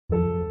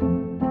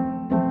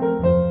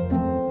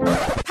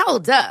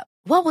Hold up.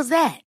 What was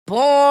that?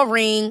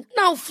 Boring.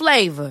 No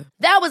flavor.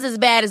 That was as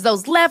bad as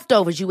those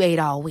leftovers you ate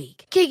all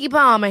week. Keke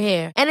Palmer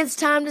here. And it's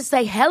time to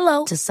say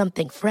hello to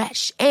something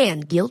fresh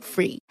and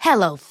guilt-free.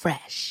 Hello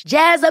Fresh.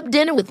 Jazz up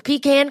dinner with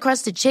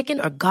pecan-crusted chicken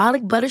or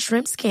garlic butter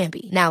shrimp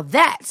scampi. Now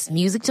that's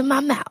music to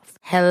my mouth.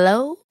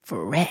 Hello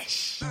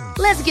Fresh.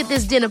 Let's get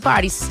this dinner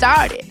party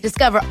started.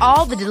 Discover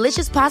all the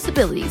delicious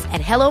possibilities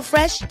at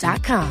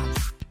hellofresh.com.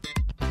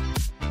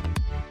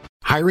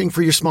 Hiring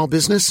for your small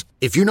business?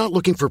 If you're not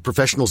looking for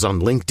professionals on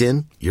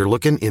LinkedIn, you're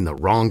looking in the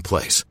wrong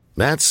place.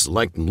 That's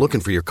like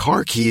looking for your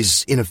car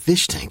keys in a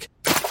fish tank.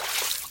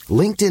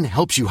 LinkedIn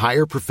helps you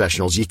hire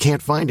professionals you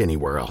can't find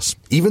anywhere else,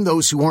 even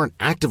those who aren't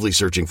actively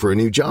searching for a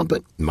new job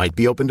but might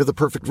be open to the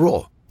perfect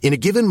role. In a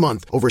given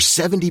month, over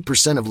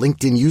 70% of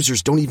LinkedIn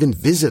users don't even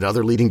visit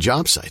other leading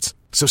job sites.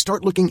 So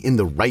start looking in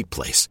the right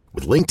place.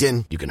 With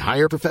LinkedIn, you can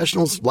hire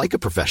professionals like a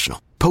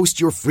professional.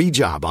 Post your free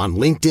job on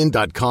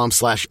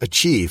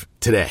linkedin.com/achieve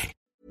today.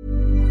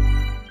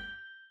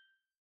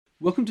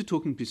 Welcome to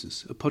Talking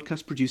Business, a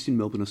podcast produced in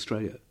Melbourne,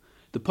 Australia.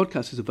 The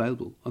podcast is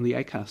available on the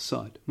Acast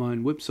site, my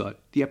own website,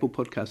 the Apple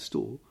Podcast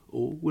Store,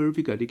 or wherever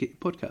you go to get your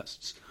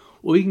podcasts.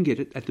 Or you can get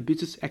it at the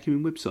Business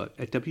Acumen website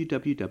at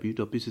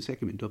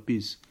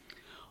www.businessacumen.biz.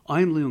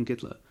 I am Leon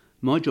Gettler.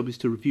 My job is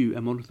to review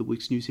and monitor the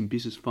week's news in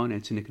business,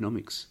 finance and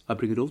economics. I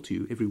bring it all to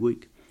you every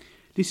week.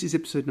 This is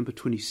episode number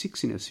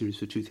 26 in our series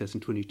for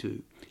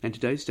 2022, and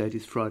today's date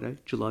is Friday,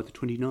 July the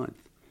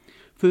 29th.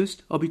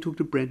 First, I'll be talking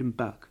to Brandon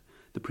Buck,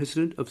 the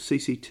president of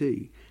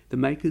CCT, the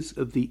makers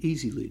of the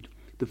Easy Lid,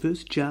 the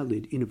first jar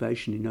lid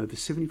innovation in over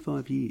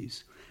 75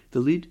 years. The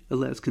lid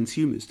allows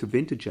consumers to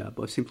vent a jar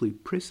by simply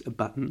press a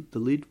button, the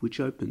lid which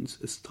opens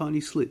a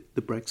tiny slit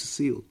that breaks a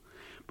seal.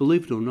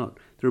 Believe it or not,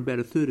 there are about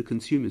a third of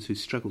consumers who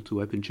struggle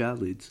to open jar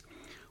lids.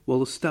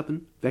 While a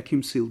stubborn,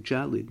 vacuum-sealed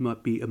jar lid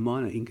might be a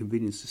minor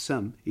inconvenience to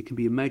some, it can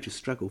be a major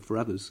struggle for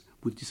others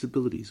with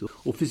disabilities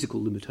or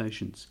physical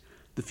limitations.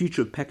 The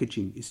future of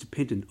packaging is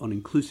dependent on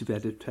inclusive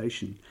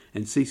adaptation,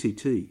 and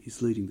CCT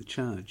is leading the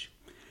charge.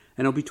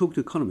 And I'll be talking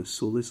to economist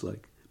Saul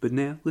Eslake. But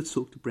now, let's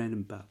talk to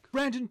Brandon Buck.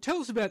 Brandon,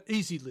 tell us about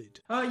Easy Lid.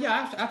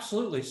 Yeah,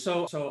 absolutely.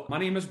 So my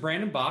name is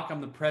Brandon Buck.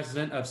 I'm the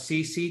president of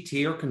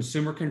CCT, or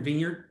Consumer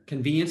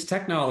Convenience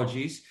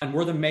Technologies, and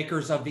we're the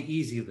makers of the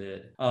Easy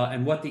Lid.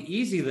 And what the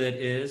Easy Lid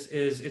is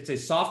it's a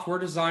software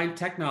design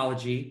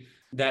technology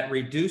that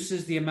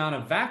reduces the amount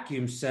of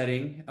vacuum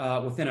setting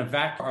within a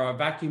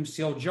vacuum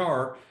sealed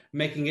jar,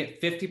 making it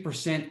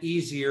 50%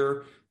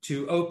 easier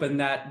to open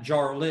that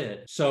jar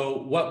lid.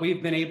 So what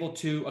we've been able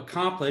to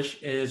accomplish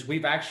is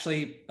we've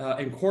actually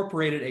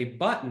incorporated a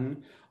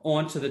button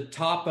onto the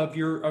top of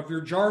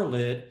your jar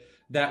lid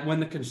that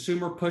when the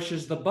consumer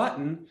pushes the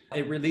button,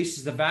 it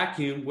releases the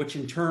vacuum, which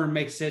in turn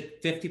makes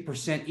it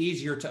 50%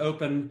 easier to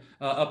open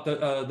up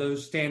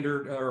those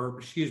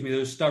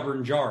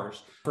stubborn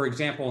jars. For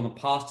example, in the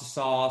pasta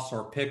sauce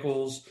or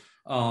pickles.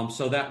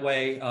 So that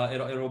way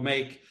it'll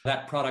make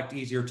that product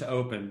easier to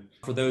open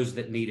for those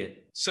that need it.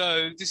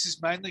 So this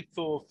is mainly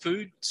for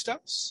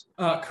foodstuffs?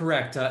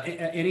 Correct.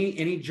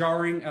 Any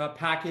jarring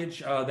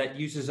package that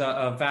uses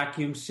a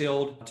vacuum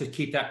sealed to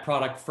keep that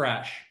product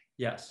fresh.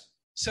 Yes.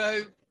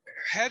 So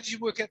how did you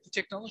work out the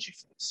technology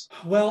for this?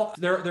 Well,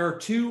 there are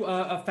two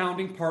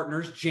founding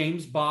partners,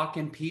 James Bach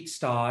and Pete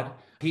Stodd.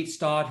 Pete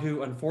Stodd,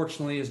 who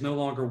unfortunately is no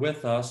longer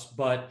with us,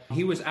 but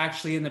he was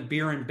actually in the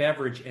beer and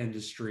beverage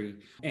industry.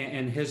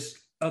 And his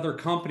other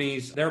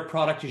companies, their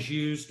product is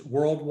used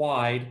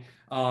worldwide,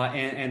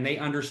 and they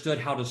understood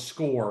how to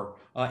score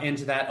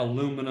into the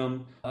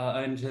aluminum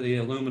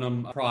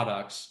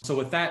products. So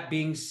with that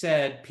being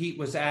said, Pete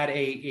was at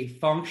a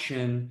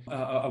function,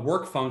 a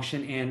work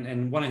function,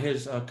 and one of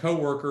his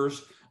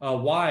coworkers'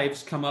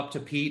 wives come up to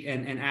Pete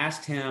and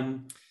asked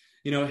him,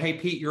 hey,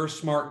 Pete, you're a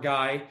smart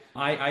guy.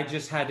 I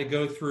just had to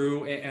go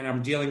through and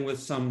I'm dealing with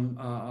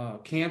some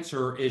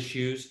cancer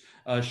issues.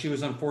 She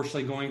was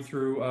unfortunately going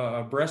through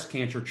a breast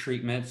cancer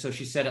treatment. So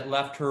she said it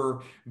left her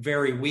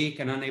very weak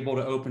and unable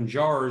to open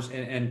jars,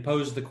 and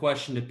posed the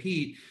question to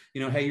Pete,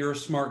 hey, you're a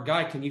smart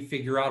guy. Can you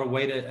figure out a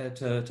way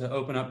to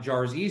open up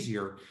jars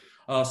easier?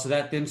 So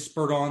that then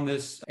spurred on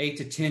this 8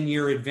 to 10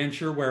 year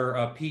adventure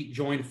where Pete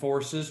joined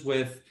forces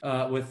with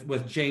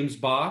James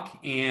Bach,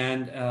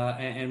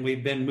 and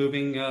we've been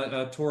moving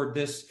toward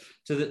this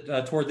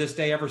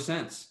day ever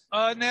since.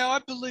 Now, I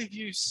believe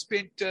you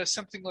spent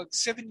something like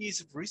 7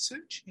 years of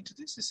research into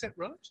this. Is that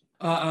right?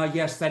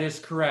 Yes, that is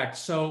correct.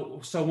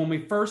 So when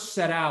we first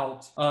set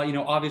out,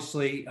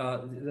 obviously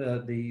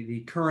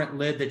the current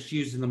lid that's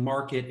used in the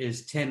market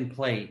is 10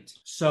 plate.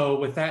 So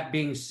with that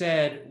being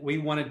said, we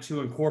wanted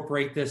to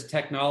incorporate this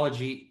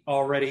technology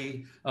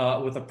already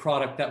with a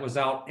product that was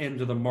out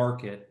into the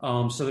market.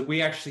 So that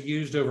we actually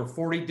used over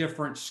 40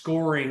 different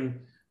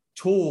scoring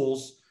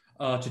tools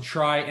to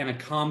try and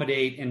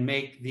accommodate and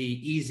make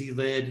the Easy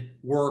Lid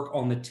work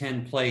on the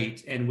 10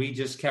 plate. And we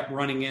just kept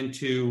running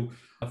into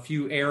a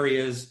few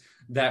areas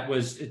that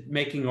was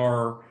making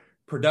our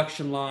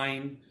production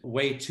line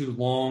way too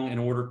long in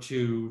order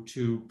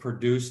to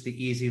produce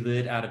the Easy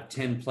Lid out of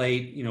tin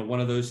plate.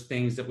 One of those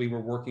things that we were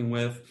working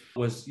with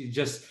was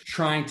just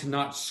trying to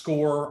not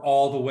score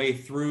all the way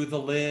through the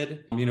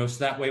lid, so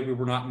that way we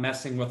were not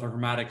messing with a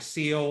hermetic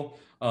seal.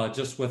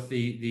 Just with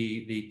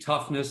the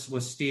toughness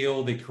with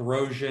steel, the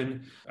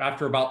corrosion.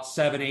 After about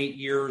 7-8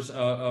 years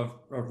of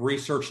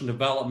research and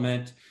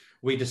development,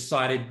 we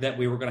decided that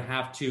we were going to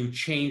have to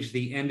change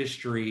the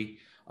industry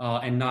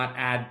and not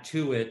add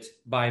to it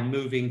by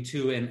moving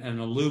to an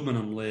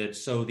aluminum lid.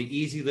 So the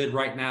Easy Lid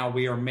right now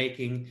we are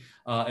making,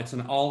 it's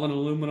an all-in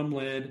aluminum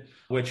lid,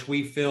 which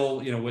we feel,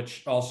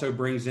 which also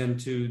brings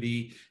into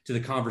the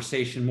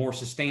conversation more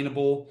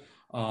sustainable.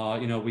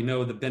 We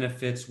know the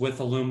benefits with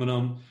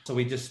aluminum, so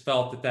we just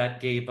felt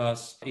that gave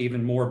us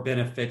even more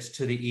benefits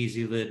to the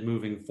Easy Lid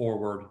moving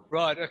forward.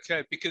 Right,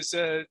 okay, because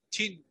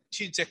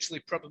tin's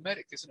actually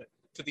problematic, isn't it,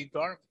 for the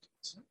environment?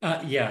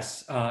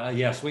 Yes.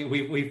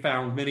 We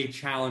found many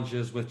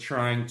challenges with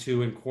trying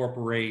to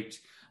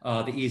incorporate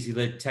the Easy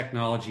Lid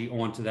technology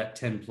onto that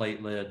tin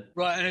plate lid.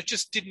 Right, and it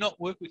just did not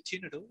work with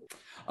tin at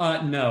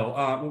all?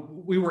 No,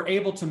 we were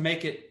able to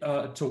make it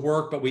to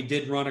work, but we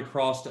did run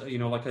across,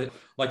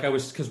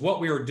 because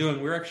what we were doing,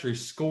 we were actually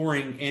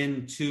scoring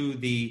into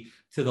the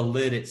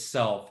lid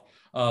itself.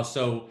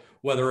 So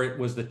whether it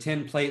was the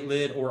tin plate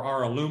lid or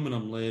our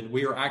aluminum lid,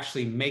 we are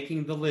actually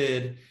making the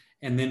lid,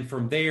 and then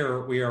from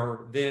there, we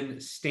are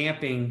then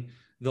stamping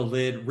the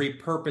lid,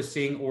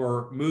 repurposing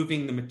or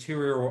moving the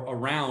material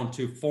around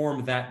to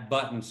form that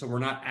button. So we're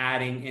not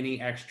adding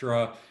any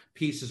extra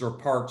pieces or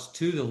parts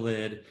to the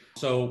lid.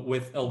 So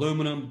with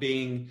aluminum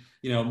being,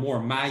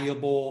 more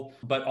malleable,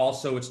 but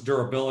also its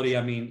durability.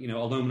 I mean,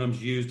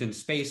 aluminum's used in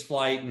space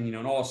flight and,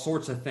 and all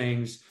sorts of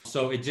things.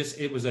 So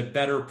it was a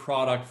better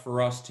product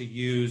for us to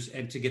use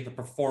and to get the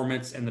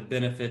performance and the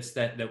benefits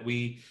that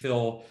we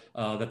feel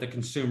that the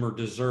consumer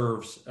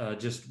deserves.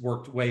 Just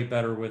worked way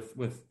better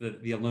with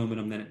the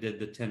aluminum than it did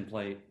the tin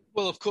plate.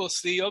 Well, of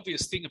course, the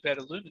obvious thing about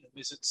aluminum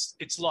is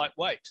it's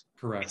lightweight.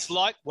 Correct. It's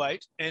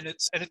lightweight and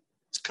it's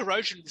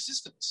corrosion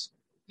resistance,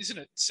 isn't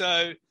it?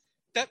 So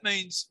that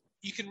means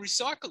you can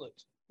recycle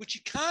it, which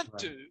you can't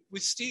do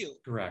with steel.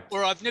 Correct.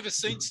 Or I've never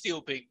seen steel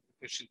being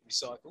actually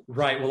recycled.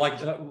 Right. Well,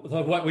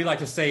 what we like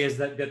to say is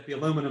that the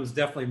aluminum is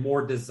definitely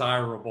more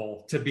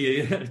desirable to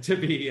be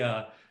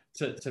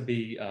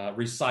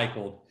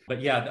recycled.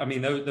 But yeah, I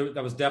mean,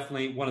 that was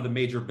definitely one of the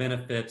major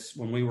benefits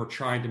when we were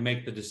trying to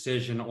make the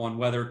decision on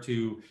whether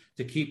to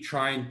keep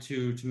trying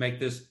to make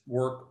this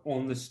work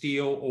on the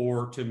steel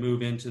or to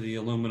move into the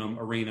aluminum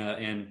arena.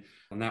 And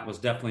that was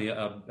definitely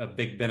a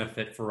big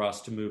benefit for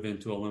us to move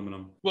into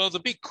aluminum. Well, the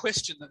big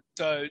question,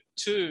 though,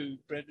 too,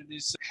 Brendan,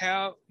 is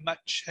how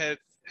much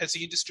has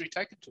the industry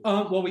taken to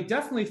it? Well, we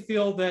definitely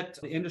feel that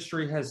the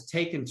industry has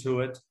taken to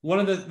it. One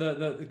of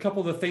the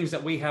couple of the things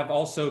that we have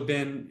also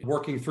been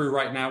working through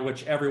right now,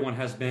 which everyone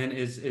has been,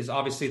 is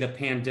obviously the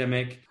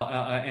pandemic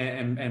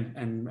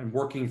and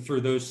working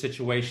through those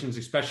situations,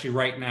 especially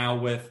right now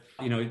with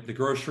the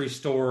grocery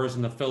stores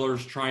and the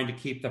fillers trying to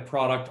keep the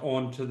product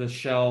onto the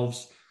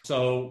shelves.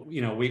 So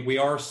we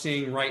are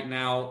seeing right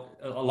now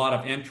a lot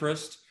of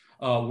interest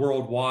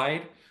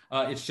worldwide.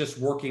 It's just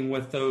working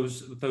with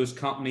those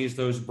companies,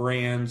 those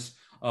brands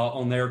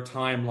on their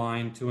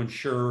timeline to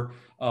ensure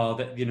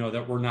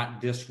that we're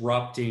not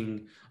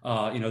disrupting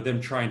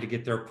them trying to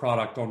get their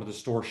product onto the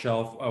store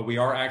shelf. We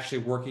are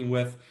actually working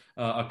with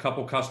a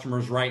couple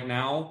customers right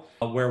now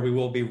where we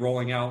will be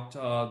rolling out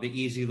the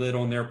Easy Lid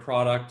on their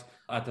product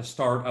at the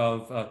start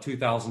of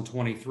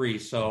 2023.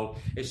 So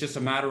it's just a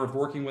matter of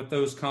working with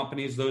those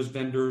companies, those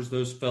vendors,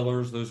 those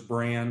fillers, those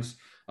brands,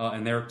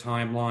 and their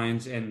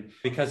timelines. And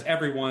because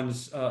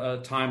everyone's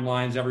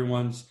timelines,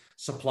 everyone's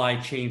supply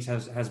chains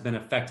has been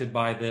affected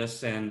by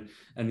this. And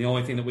the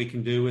only thing that we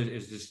can do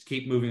is just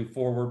keep moving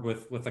forward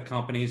with the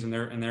companies and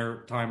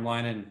their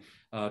timeline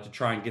and to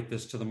try and get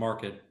this to the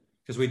market.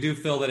 Because we do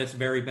feel that it's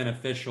very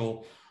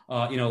beneficial.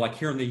 Like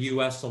here in the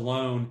U.S.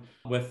 alone,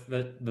 with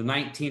the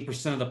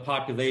 19% of the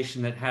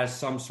population that has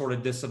some sort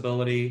of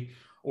disability,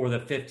 or the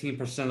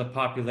 15% of the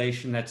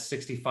population that's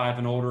 65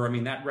 and older. I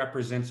mean, that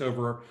represents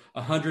over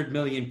 100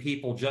 million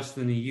people just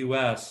in the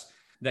U.S.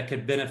 that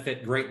could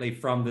benefit greatly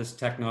from this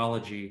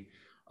technology.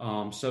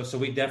 So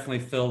we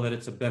definitely feel that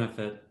it's a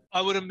benefit.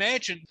 I would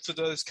imagine for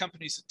those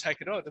companies that take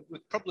it on, it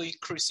would probably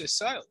increase their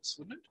sales,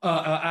 wouldn't it?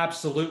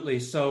 Absolutely.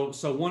 So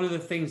one of the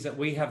things that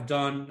we have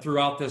done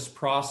throughout this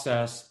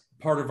process,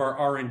 part of our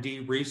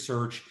R&D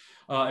research,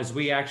 is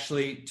we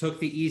actually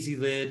took the Easy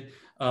Lid.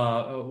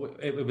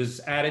 It was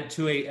added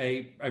to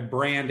a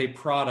brand, a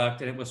product,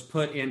 and it was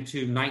put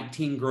into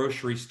 19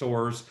 grocery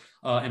stores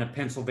in a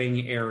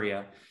Pennsylvania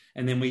area.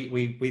 And then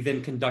we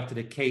then conducted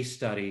a case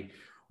study.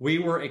 We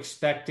were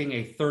expecting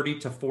a 30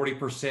 to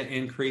 40%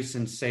 increase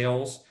in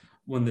sales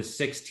when the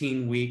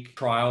 16-week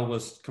trial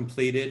was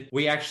completed.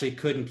 We actually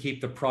couldn't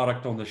keep the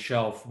product on the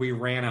shelf. We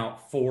ran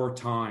out 4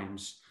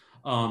 times.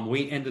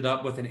 we ended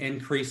up with an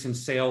increase in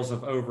sales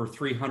of over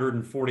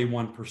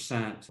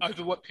 341%.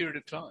 Over what period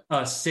of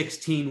time?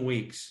 16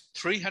 weeks.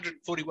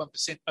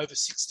 341% over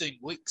 16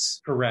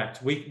 weeks.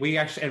 Correct. We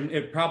actually, and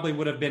it probably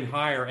would have been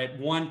higher. At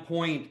one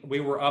point, we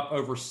were up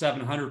over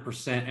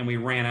 700%, and we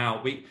ran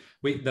out.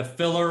 The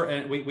filler,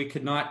 and we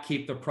could not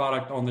keep the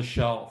product on the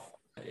shelf.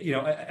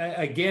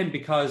 Again,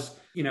 because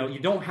you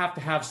don't have to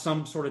have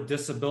some sort of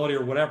disability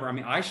or whatever. I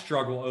mean, I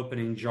struggle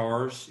opening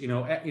jars.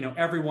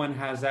 Everyone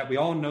has that. We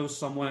all know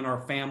someone in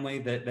our family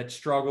that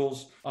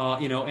struggles.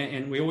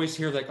 And we always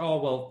hear like,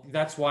 oh, well,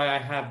 that's why I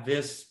have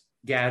this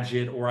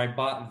gadget, or I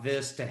bought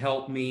this to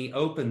help me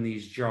open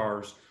these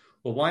jars.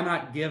 Well, why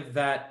not give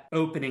that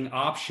opening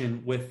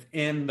option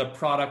within the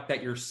product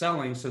that you're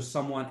selling, so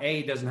someone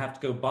A, doesn't have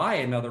to go buy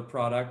another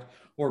product,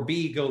 or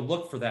B, go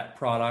look for that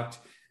product,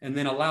 and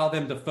then allow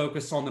them to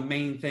focus on the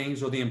main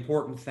things or the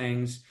important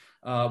things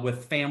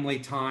with family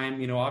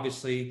time.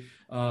 Obviously,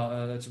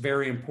 that's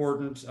very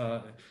important,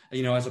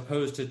 as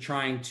opposed to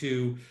trying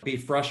to be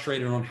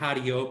frustrated on how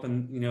do you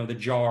open, the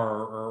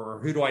jar, or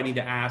who do I need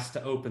to ask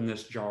to open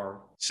this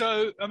jar?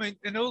 So, I mean,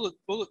 and all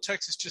it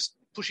takes is just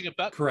pushing a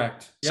button.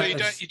 Correct. So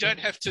you don't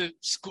have to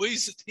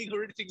squeeze the thing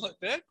or anything like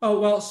that? Oh,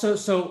 well,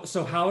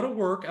 so how it'll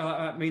work,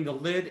 I mean, the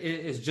lid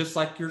is just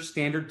like your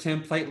standard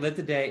 10-plate lid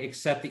today,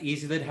 except the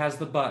Easy Lid has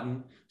the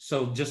button.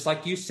 So just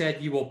like you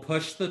said, you will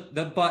push the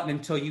button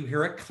until you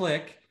hear a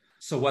click.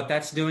 So what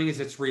that's doing is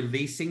it's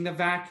releasing the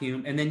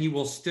vacuum, and then you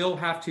will still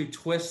have to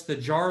twist the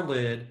jar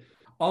lid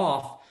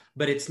off,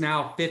 but it's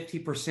now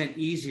 50%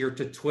 easier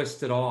to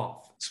twist it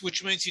off.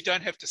 Which means you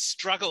don't have to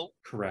struggle.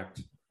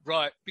 Correct.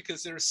 Right,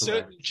 because there are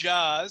certain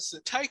jars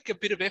that take a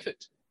bit of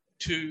effort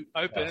to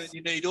open, and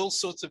you need all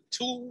sorts of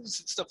tools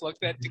and stuff like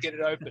that to get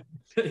it open.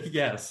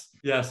 Yes.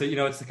 Yeah. So,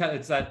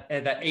 it's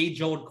that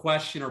age-old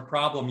question or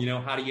problem,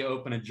 how do you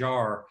open a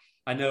jar?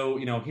 I know,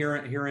 here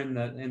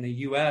in the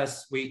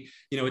US,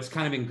 it's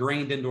kind of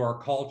ingrained into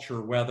our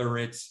culture, whether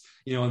it's,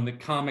 in the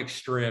comic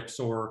strips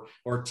or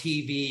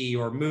TV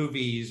or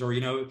movies, or,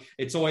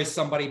 it's always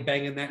somebody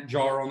banging that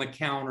jar on the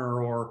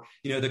counter, or,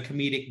 the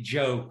comedic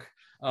joke,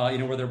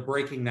 where they're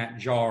breaking that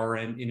jar,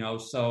 and,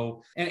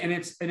 so, and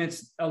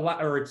it's a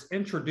lot, or it's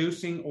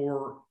introducing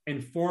or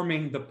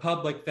informing the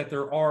public that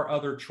there are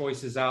other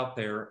choices out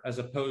there, as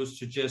opposed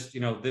to just,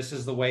 this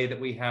is the way that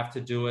we have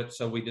to do it,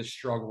 so we just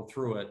struggle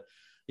through it.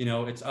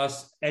 It's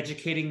us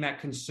educating that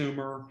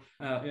consumer,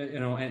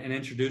 and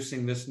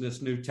introducing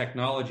this new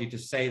technology to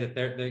say that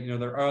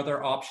there are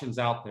other options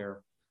out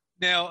there.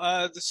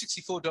 Now, the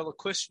 $64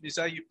 question is: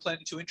 are you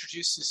planning to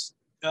introduce this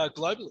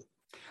globally?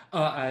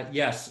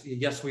 Yes,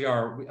 we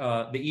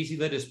are. The Easy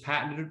Lid is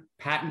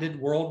patented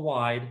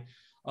worldwide,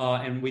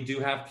 and we do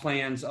have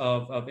plans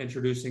of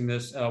introducing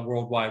this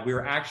worldwide.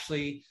 We're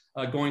actually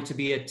going to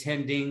be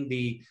attending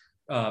the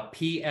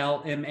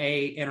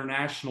PLMA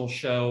International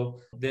Show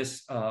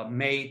this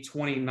May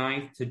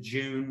 29th to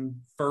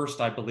June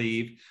 1st, I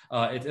believe.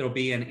 It'll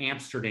be in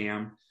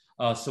Amsterdam.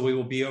 So we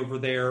will be over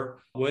there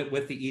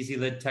with the Easy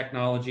Lid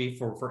technology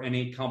for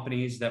any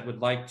companies that would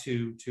like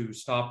to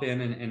stop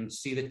in and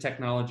see the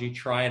technology,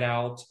 try it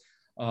out,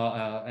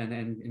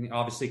 and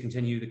obviously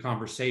continue the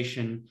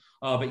conversation.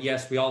 But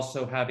yes, we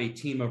also have a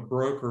team of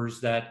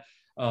brokers that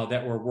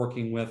we're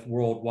working with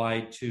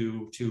worldwide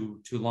to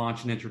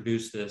launch and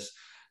introduce this.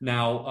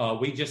 Now,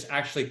 we just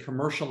actually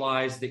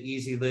commercialized the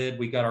Easy Lid.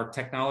 We got our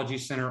technology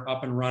center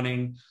up and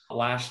running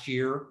last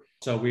year.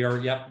 So we are,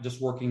 just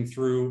working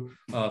through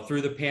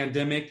the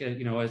pandemic,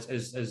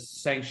 as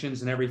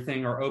sanctions and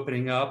everything are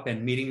opening up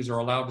and meetings are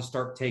allowed to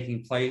start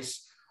taking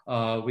place.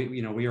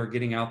 We are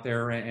getting out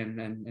there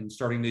and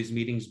starting these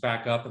meetings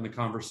back up in the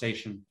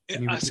conversation.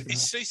 Is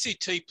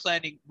CCT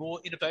planning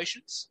more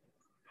innovations?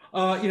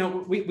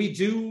 We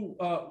do,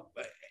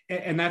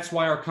 and that's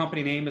why our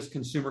company name is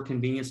Consumer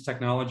Convenience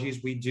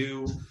Technologies. We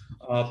do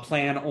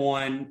plan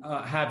on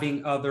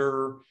having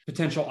other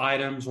potential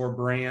items or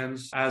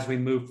brands as we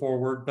move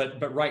forward.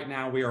 But right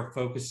now we are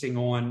focusing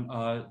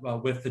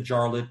on with the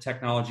jar lid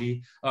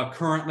technology.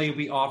 Currently,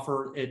 we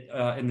offer it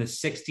in the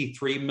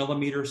 63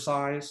 millimeter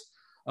size.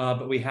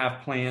 But we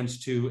have plans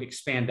to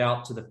expand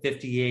out to the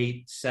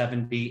 58,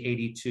 70,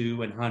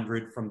 82, and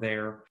 100 from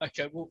there.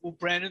 Okay. Well,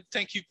 Brandon,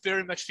 thank you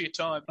very much for your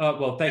time.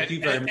 Thank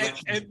you very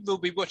much. And we'll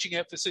be watching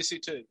out for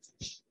CC2.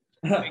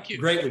 Thank you.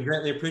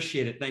 Greatly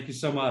appreciate it. Thank you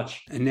so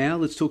much. And now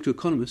let's talk to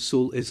economist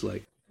Saul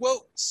Eslake.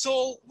 Well,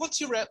 Saul,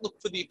 what's your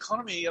outlook for the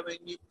economy? I mean,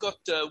 you've got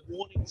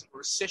warnings of a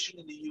recession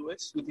in the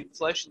US with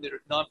inflation there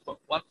at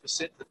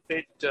 9.1%, the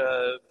Fed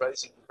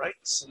raising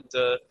rates, and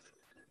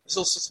there's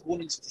all sorts of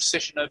warnings of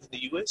recession over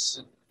the US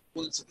and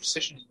warnings of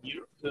recession in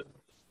Europe.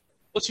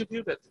 What's your view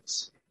about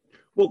this?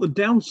 Well, the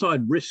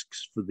downside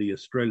risks for the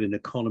Australian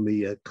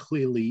economy are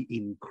clearly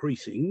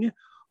increasing.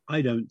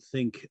 I don't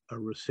think a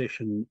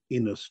recession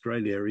in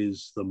Australia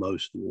is the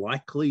most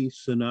likely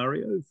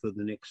scenario for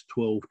the next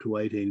 12 to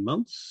 18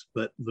 months,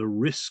 but the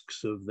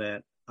risks of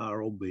that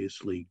are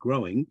obviously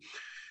growing.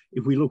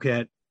 If we look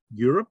at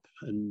Europe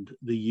and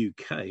the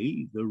UK,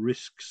 the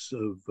risks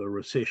of a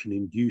recession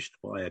induced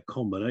by a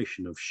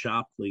combination of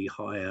sharply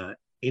higher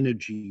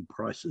energy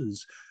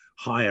prices,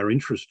 higher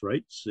interest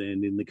rates,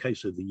 and in the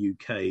case of the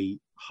UK,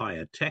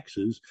 higher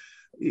taxes,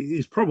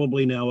 is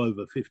probably now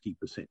over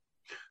 50%.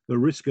 The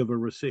risk of a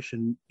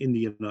recession in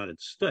the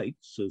United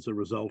States as a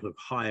result of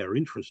higher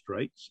interest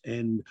rates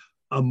and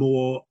a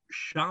more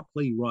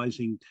sharply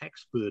rising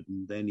tax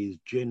burden than is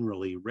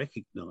generally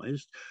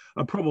recognised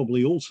are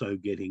probably also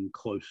getting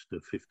close to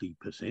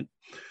 50%.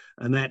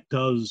 And that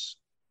does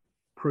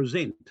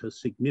present a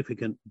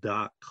significant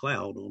dark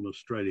cloud on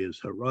Australia's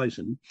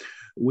horizon.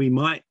 We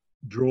might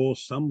draw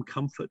some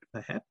comfort,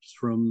 perhaps,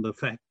 from the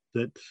fact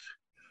that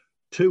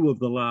 2 of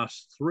the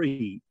last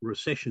 3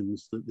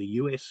 recessions that the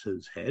US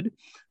has had,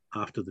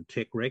 after the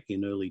tech wreck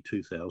in early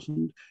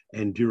 2000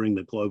 and during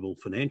the global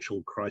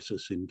financial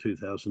crisis in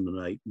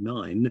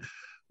 2008-9,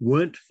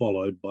 weren't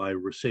followed by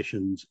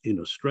recessions in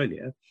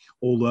Australia,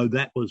 although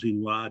that was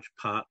in large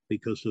part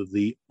because of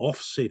the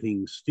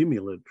offsetting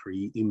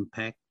stimulatory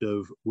impact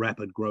of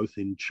rapid growth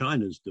in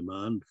China's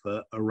demand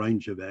for a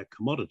range of our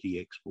commodity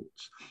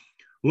exports.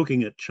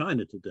 Looking at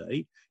China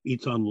today,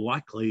 it's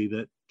unlikely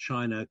that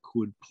China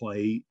could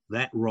play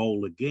that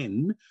role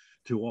again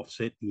to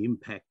offset the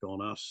impact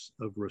on us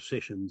of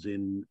recessions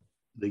in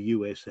the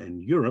US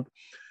and Europe,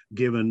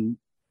 given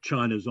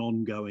China's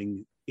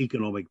ongoing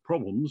economic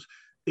problems,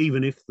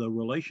 even if the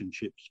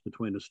relationships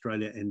between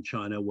Australia and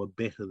China were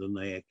better than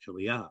they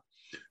actually are.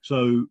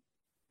 So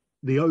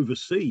the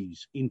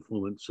overseas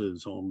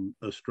influences on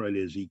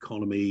Australia's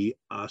economy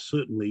are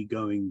certainly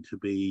going to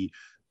be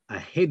a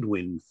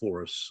headwind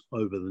for us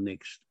over the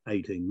next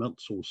 18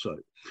 months or so.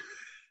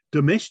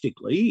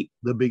 Domestically,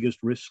 the biggest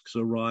risks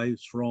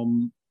arise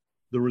from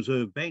the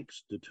Reserve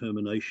Bank's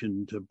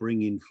determination to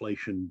bring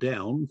inflation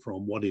down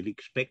from what it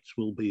expects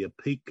will be a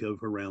peak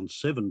of around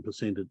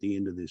 7% at the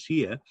end of this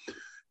year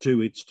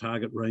to its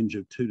target range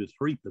of 2 to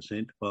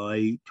 3% by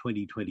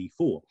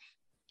 2024.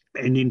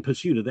 And in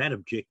pursuit of that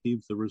objective,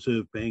 the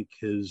Reserve Bank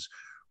has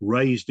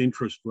raised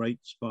interest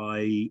rates by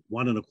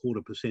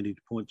 1.25 percentage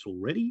points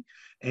already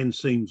and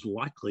seems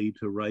likely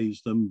to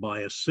raise them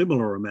by a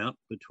similar amount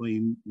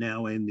between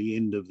now and the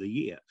end of the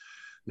year.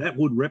 That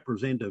would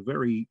represent a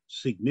very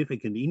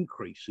significant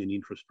increase in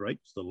interest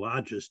rates, the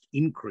largest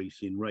increase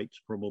in rates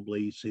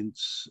probably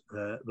since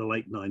the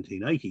late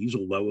 1980s,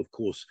 although, of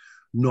course,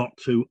 not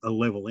to a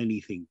level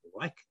anything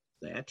like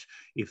that.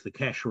 If the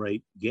cash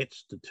rate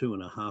gets to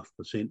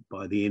 2.5%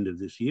 by the end of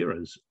this year,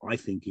 as I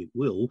think it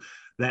will,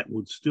 that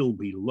would still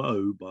be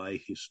low by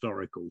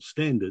historical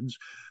standards,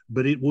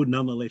 but it would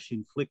nonetheless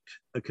inflict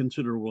a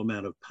considerable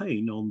amount of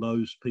pain on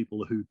those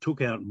people who took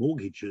out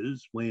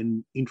mortgages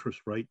when interest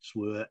rates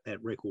were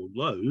at record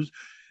lows,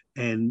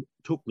 and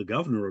took the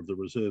governor of the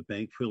Reserve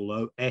Bank, Phil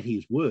Lowe, at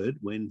his word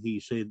when he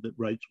said that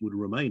rates would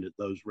remain at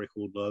those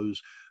record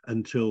lows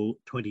until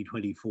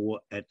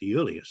 2024 at the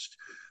earliest.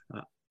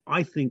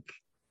 I think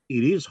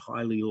it is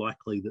highly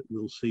likely that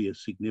we'll see a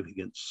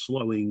significant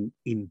slowing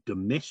in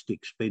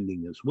domestic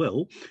spending as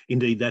well.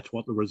 Indeed, that's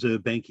what the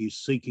Reserve Bank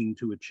is seeking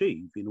to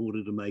achieve in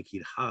order to make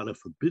it harder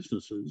for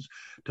businesses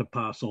to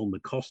pass on the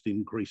cost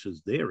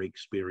increases they're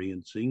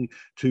experiencing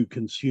to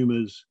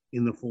consumers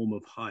in the form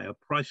of higher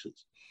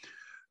prices.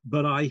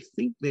 But I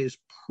think there's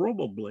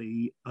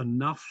probably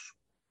enough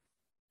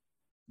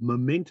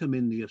momentum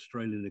in the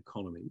Australian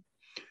economy,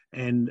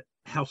 and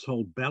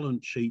household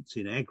balance sheets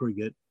in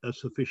aggregate are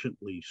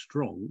sufficiently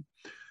strong,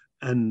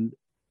 and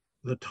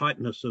the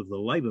tightness of the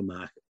labour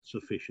market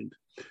sufficient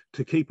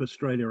to keep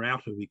Australia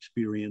out of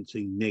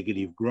experiencing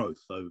negative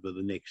growth over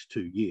the next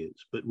 2 years.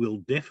 But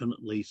we'll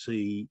definitely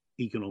see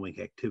economic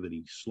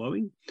activity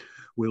slowing.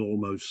 We'll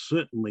almost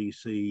certainly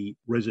see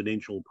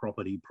residential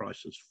property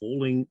prices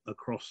falling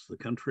across the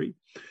country,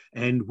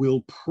 and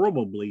we'll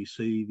probably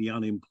see the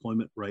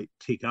unemployment rate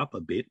tick up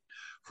a bit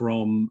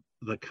from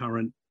the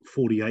current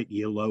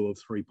 48-year low of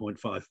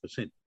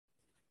 3.5%.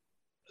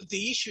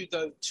 The issue,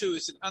 though, too,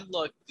 is that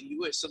unlike the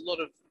US, a lot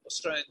of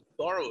Australian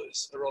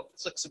borrowers are on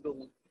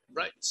flexible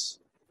rates.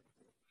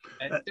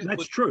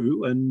 That's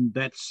true, and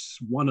that's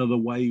one of the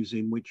ways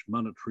in which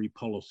monetary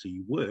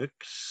policy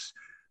works.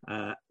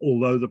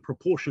 Although the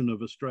proportion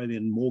of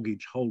Australian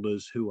mortgage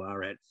holders who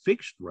are at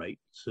fixed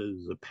rates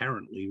has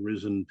apparently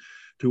risen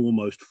to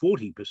almost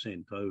 40%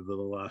 over the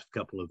last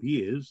couple of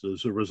years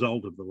as a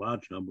result of the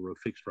large number of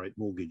fixed rate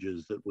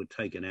mortgages that were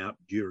taken out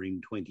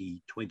during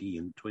 2020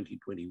 and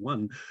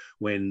 2021,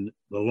 when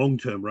the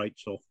long-term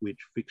rates off which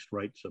fixed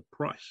rates are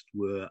priced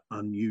were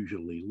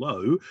unusually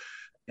low.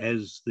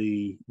 As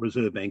the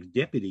Reserve Bank's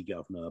Deputy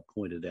Governor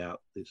pointed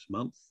out this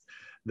month,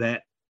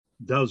 that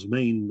does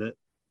mean that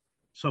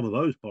some of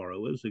those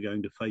borrowers are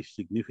going to face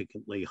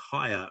significantly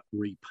higher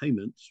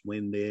repayments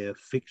when their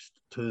fixed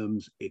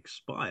terms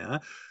expire.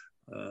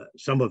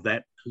 Some of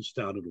that has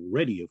started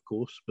already, of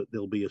course, but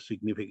there'll be a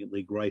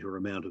significantly greater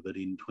amount of it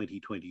in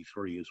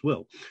 2023 as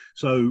well.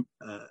 So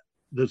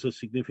there's a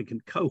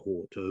significant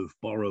cohort of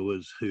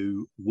borrowers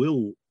who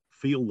will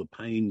feel the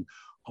pain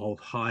of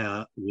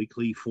higher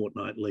weekly,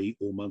 fortnightly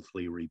or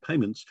monthly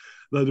repayments,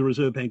 though the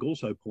Reserve Bank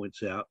also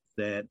points out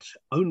that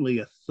only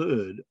a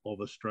third of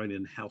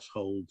Australian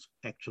households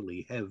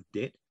actually have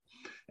debt.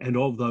 And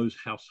of those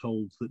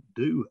households that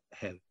do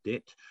have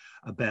debt,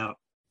 about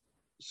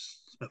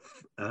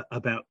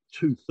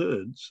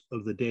 2/3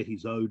 of the debt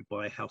is owed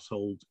by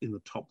households in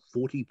the top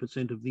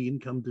 40% of the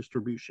income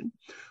distribution,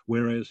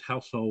 whereas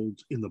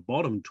households in the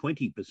bottom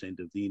 20%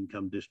 of the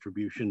income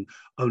distribution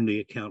only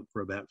account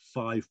for about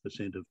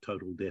 5% of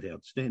total debt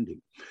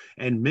outstanding.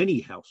 And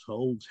many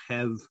households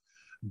have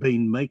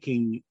been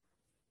making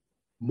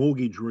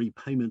mortgage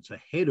repayments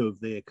ahead of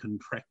their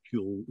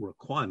contractual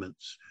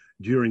requirements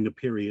during a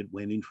period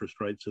when interest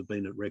rates have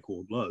been at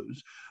record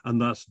lows, and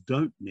thus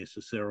don't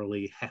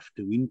necessarily have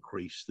to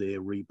increase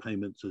their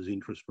repayments as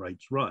interest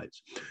rates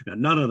rise. Now,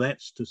 none of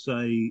that's to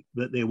say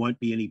that there won't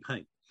be any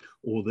pain,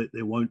 or that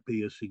there won't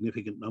be a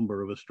significant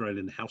number of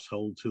Australian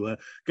households who are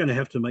going to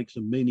have to make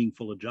some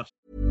meaningful adjustments.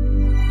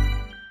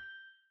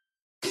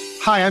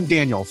 Hi, I'm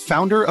Daniel,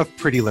 founder of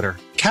Pretty Litter.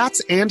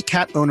 Cats and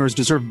cat owners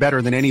deserve better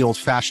than any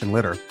old-fashioned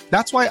litter.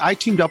 That's why I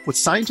teamed up with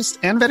scientists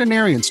and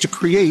veterinarians to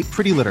create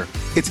Pretty Litter.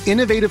 Its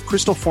innovative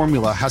crystal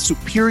formula has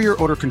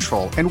superior odor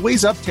control and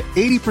weighs up to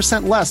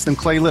 80% less than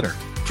clay litter.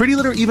 Pretty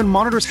Litter even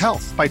monitors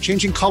health by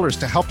changing colors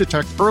to help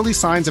detect early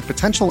signs of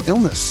potential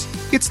illness.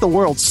 It's the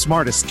world's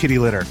smartest kitty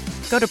litter.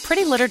 Go to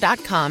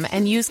prettylitter.com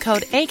and use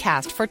code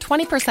ACAST for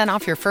 20%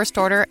 off your first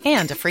order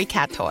and a free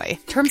cat toy.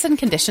 Terms and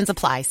conditions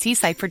apply. See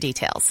site for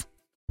details.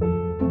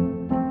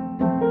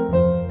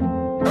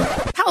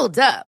 Hold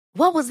up.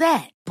 What was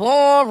that?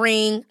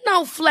 Boring.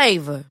 No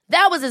flavor.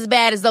 That was as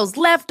bad as those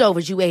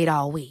leftovers you ate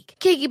all week.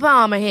 Keke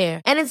Palmer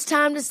here, and it's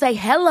time to say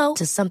hello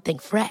to something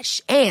fresh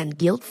and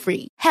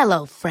guilt-free.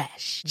 Hello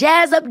Fresh.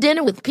 Jazz up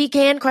dinner with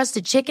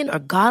pecan-crusted chicken or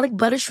garlic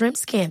butter shrimp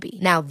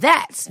scampi. Now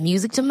that's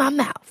music to my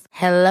mouth.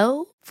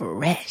 Hello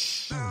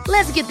Fresh.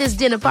 Let's get this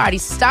dinner party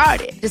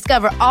started.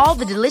 Discover all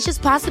the delicious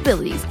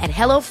possibilities at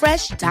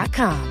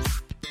hellofresh.com.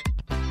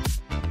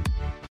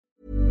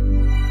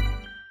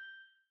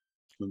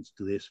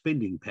 To their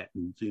spending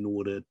patterns in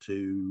order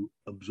to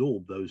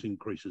absorb those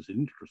increases in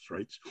interest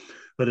rates.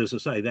 But as I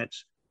say,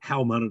 that's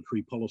how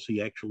monetary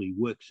policy actually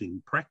works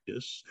in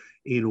practice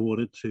in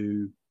order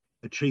to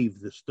achieve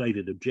the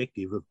stated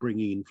objective of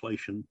bringing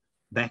inflation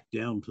back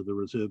down to the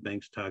Reserve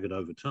Bank's target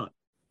over time.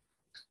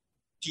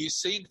 Do you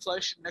see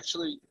inflation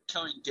actually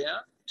going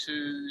down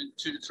to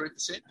 2 to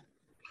 3%?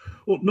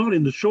 Well, not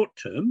in the short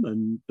term,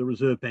 and the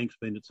Reserve Bank's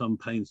been at some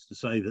pains to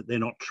say that they're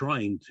not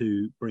trying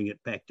to bring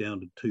it back down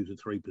to 2 to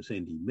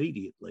 3%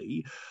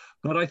 immediately.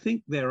 But I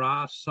think there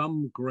are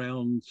some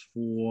grounds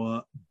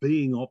for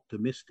being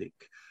optimistic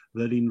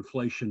that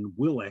inflation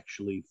will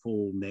actually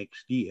fall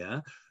next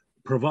year,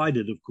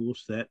 provided, of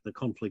course, that the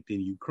conflict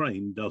in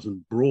Ukraine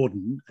doesn't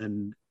broaden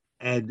and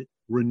add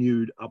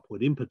renewed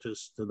upward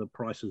impetus to the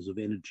prices of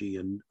energy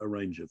and a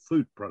range of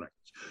food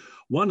products.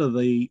 One of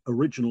the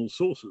original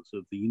sources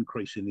of the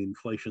increase in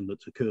inflation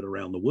that's occurred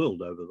around the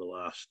world over the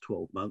last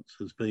 12 months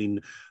has been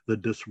the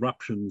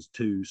disruptions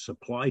to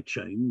supply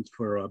chains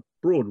for a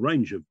broad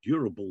range of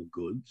durable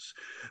goods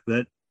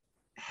that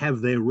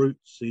have their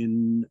roots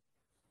in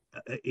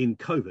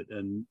COVID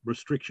and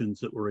restrictions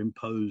that were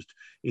imposed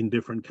in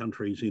different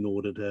countries in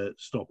order to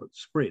stop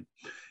its spread.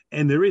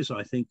 And there is,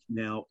 I think,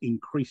 now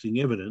increasing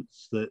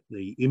evidence that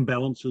the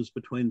imbalances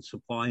between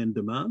supply and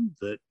demand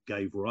that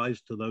gave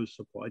rise to those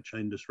supply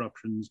chain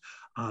disruptions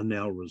are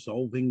now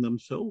resolving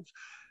themselves.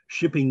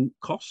 Shipping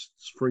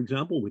costs, for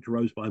example, which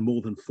rose by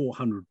more than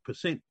 400%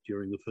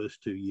 during the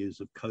first 2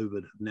 years of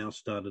COVID, have now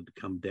started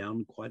to come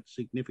down quite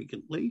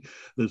significantly.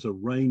 There's a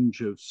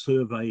range of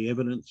survey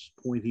evidence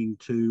pointing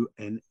to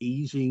an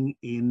easing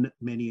in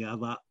many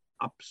other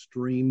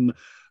upstream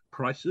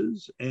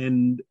prices.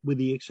 And with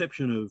the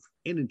exception of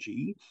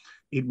energy,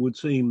 it would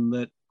seem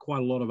that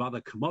quite a lot of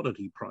other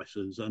commodity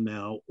prices are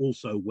now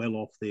also well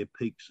off their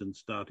peaks and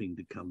starting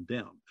to come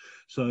down.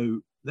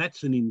 So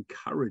that's an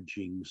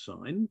encouraging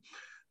sign.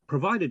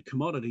 Provided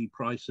commodity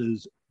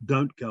prices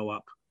don't go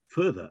up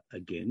further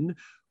again,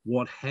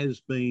 what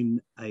has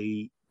been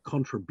a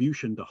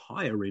contribution to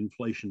higher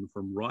inflation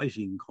from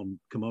rising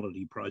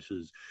commodity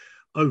prices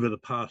over the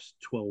past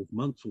 12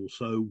 months or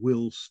so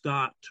will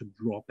start to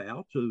drop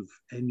out of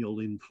annual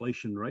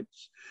inflation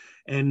rates.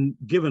 And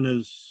given,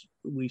 as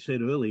we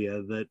said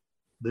earlier, that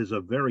there's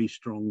a very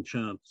strong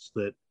chance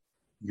that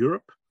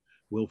Europe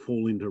will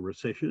fall into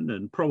recession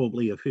and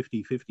probably a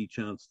 50-50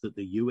 chance that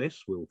the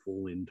US will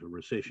fall into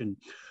recession,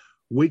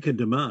 weaker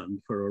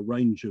demand for a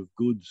range of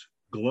goods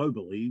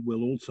globally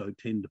will also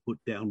tend to put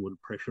downward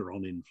pressure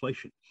on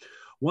inflation.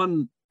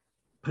 One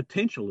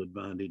potential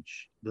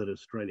advantage that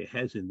Australia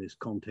has in this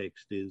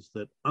context is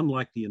that,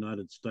 unlike the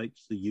United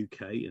States, the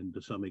UK, and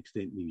to some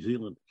extent New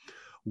Zealand,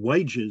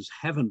 wages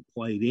haven't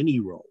played any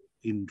role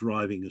in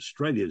driving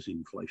Australia's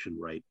inflation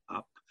rate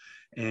up.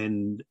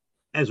 And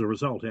as a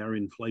result, our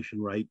inflation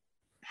rate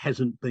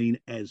hasn't been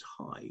as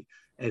high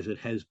as it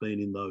has been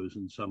in those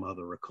and some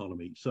other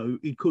economies. So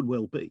it could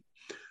well be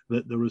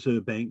that the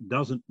Reserve Bank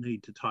doesn't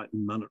need to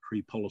tighten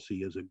monetary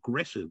policy as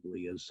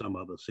aggressively as some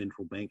other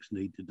central banks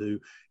need to do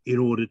in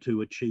order to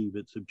achieve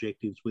its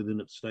objectives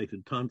within its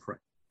stated timeframe.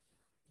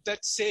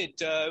 that said,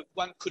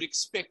 one could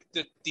expect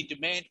that the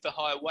demand for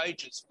higher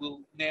wages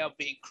will now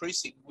be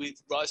increasing with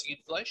rising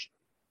inflation.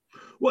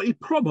 Well, it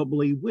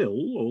probably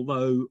will,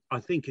 although I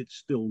think it's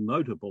still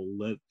notable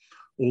that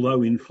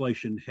although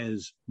inflation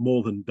has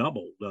more than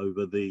doubled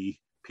over the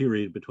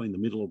period between the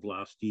middle of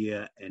last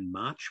year and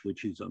March,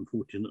 which is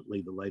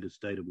unfortunately the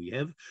latest data we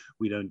have.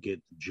 We don't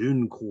get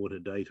June quarter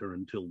data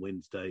until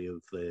Wednesday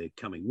of the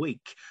coming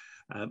week.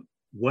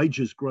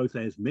 Wages growth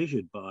as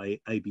measured by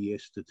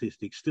ABS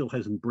statistics still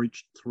hasn't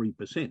breached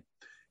 3%.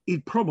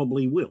 It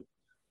probably will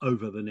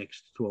over the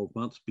next 12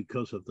 months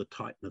because of the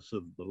tightness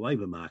of the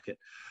labour market.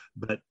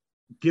 But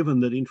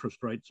given that interest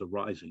rates are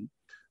rising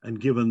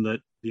and given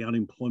that the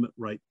unemployment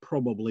rate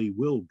probably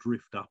will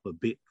drift up a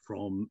bit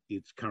from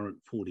its current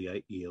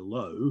 48-year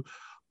low,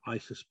 I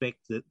suspect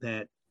that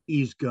that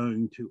is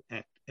going to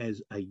act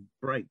as a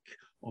brake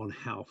on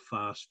how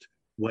fast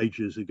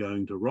wages are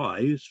going to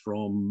rise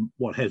from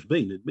what has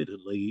been,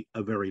 admittedly,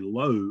 a very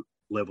low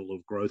level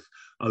of growth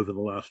over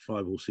the last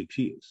 5 or 6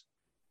 years.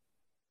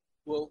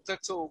 Well,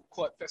 that's all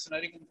quite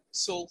fascinating.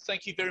 Saul,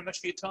 thank you very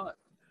much for your time.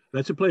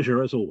 That's a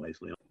pleasure, as always,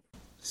 Leon.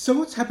 So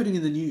what's happening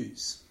in the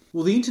news?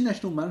 Well, the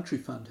International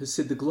Monetary Fund has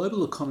said the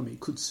global economy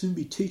could soon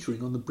be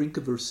teetering on the brink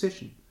of a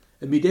recession,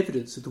 amid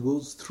evidence that the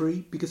world's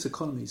 3 biggest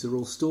economies are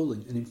all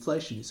stalling and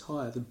inflation is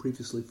higher than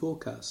previously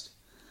forecast.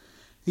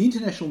 The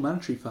International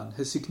Monetary Fund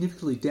has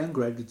significantly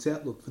downgraded its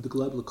outlook for the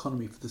global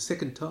economy for the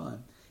second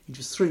time in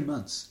just 3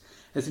 months,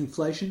 as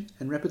inflation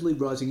and rapidly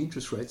rising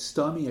interest rates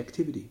stymie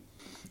activity.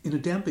 In a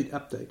downbeat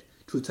update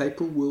to its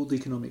April World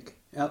Economic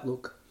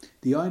Outlook,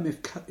 the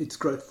IMF cut its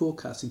growth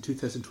forecast in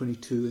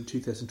 2022 and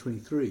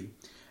 2023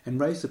 and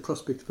raised the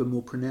prospect of a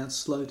more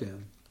pronounced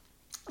slowdown.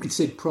 It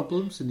said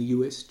problems in the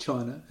US,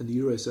 China and the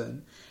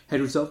Eurozone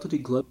had resulted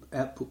in global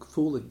output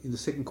falling in the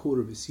second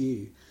quarter of this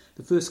year,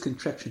 the first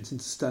contraction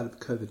since the start of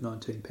the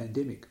COVID-19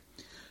 pandemic.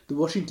 The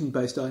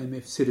Washington-based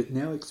IMF said it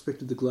now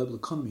expected the global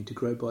economy to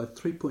grow by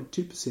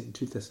 3.2% in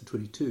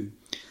 2022,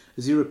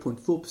 a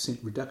 0.4%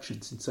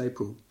 reduction since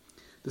April.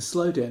 The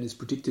slowdown is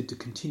predicted to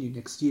continue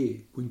next year,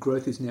 when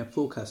growth is now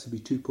forecast to be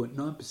 2.9%,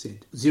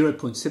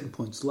 0.7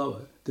 points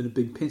lower than had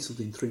been penciled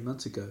in 3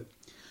 months ago.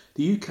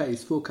 The UK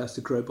is forecast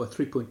to grow by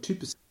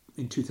 3.2%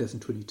 in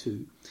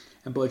 2022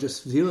 and by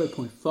just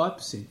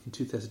 0.5% in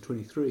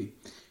 2023,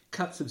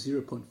 cuts of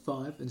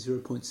 0.5 and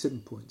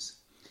 0.7 points.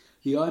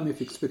 The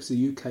IMF expects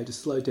the UK to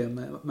slow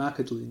down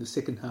markedly in the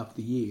second half of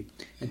the year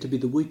and to be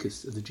the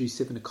weakest of the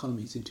G7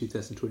 economies in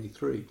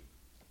 2023.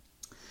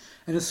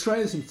 And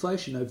Australia's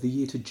inflation over the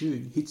year to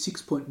June hit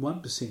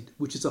 6.1%,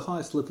 which is the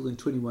highest level in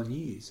 21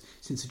 years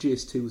since the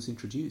GST was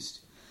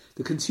introduced.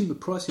 The Consumer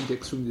Price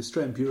Index from the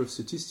Australian Bureau of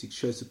Statistics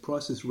shows that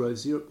prices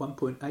rose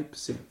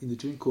 1.8% in the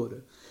June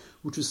quarter,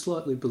 which was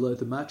slightly below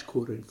the March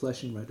quarter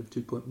inflation rate of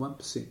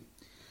 2.1%.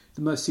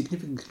 The most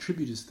significant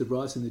contributors to the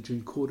rise in the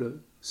June quarter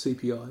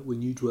CPI were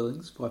new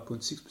dwellings,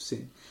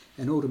 5.6%,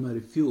 and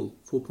automotive fuel,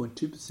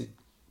 4.2%.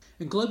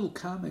 And global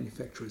car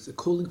manufacturers are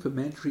calling for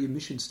mandatory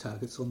emissions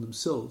targets on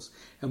themselves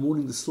and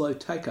warning the slow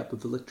take-up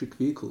of electric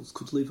vehicles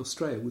could leave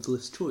Australia with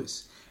less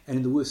choice and,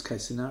 in the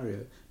worst-case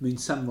scenario,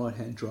 means some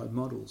right-hand drive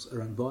models are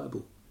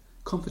unviable.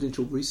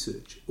 Confidential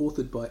research,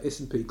 authored by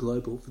S&P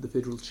Global for the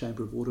Federal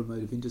Chamber of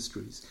Automotive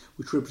Industries,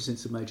 which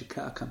represents the major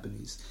car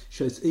companies,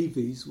 shows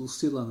EVs will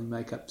still only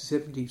make up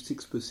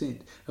 76%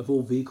 of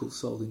all vehicles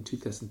sold in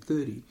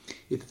 2030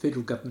 if the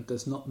federal government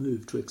does not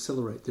move to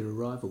accelerate their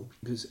arrival,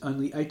 because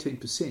only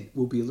 18%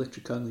 will be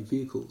electric-only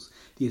vehicles,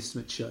 the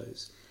estimate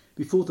shows.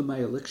 Before the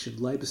May election,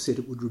 Labor said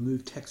it would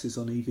remove taxes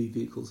on EV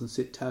vehicles and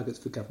set targets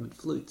for government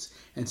fleets,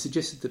 and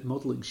suggested that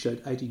modelling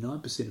showed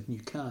 89% of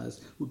new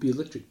cars would be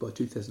electric by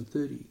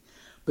 2030.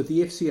 But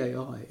the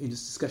FCAI, in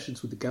its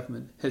discussions with the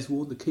government, has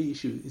warned the key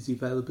issue is the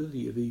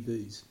availability of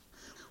EVs,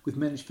 with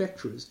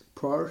manufacturers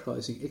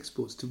prioritising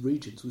exports to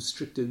regions with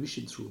stricter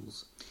emissions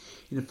rules.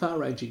 In a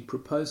far-ranging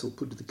proposal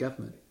put to the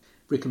government,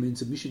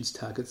 recommends emissions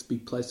targets be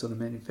placed on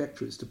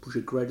manufacturers to push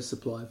a greater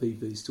supply of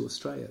EVs to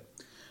Australia.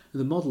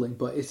 The modelling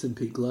by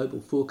S&P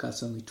Global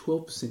forecasts only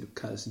 12% of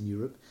cars in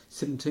Europe,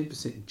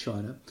 17% in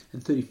China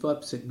and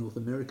 35% in North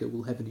America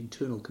will have an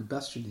internal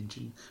combustion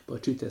engine by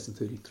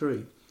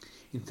 2033.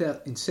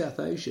 In South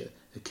Asia,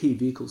 a key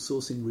vehicle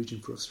sourcing region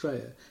for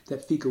Australia,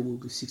 that figure will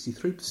be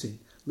 63%,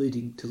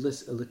 leading to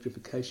less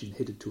electrification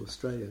headed to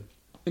Australia.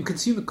 And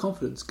consumer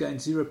confidence gained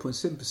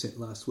 0.7%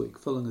 last week,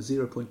 following a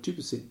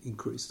 0.2%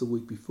 increase the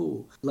week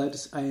before.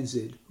 Latest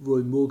ANZ Roy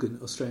Morgan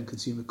Australian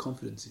Consumer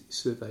Confidence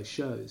Survey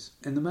shows.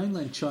 And the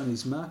mainland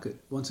Chinese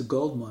market, once a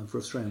goldmine for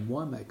Australian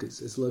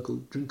winemakers as local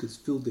drinkers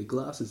filled their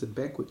glasses and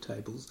banquet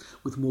tables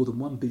with more than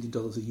 $1 billion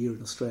a year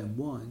in Australian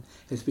wine,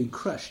 has been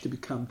crushed to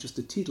become just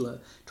a tiddler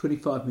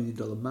 $25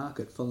 million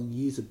market following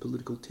years of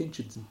political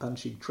tensions and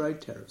punishing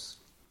trade tariffs.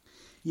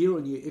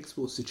 Year-on-year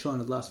exports to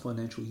China last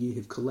financial year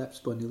have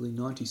collapsed by nearly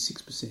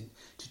 96%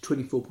 to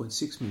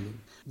 24.6 million,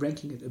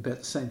 ranking it about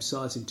the same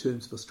size in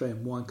terms of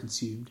Australian wine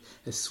consumed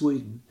as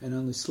Sweden and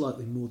only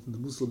slightly more than the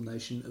Muslim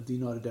nation of the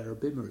United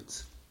Arab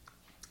Emirates.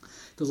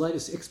 The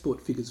latest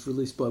export figures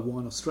released by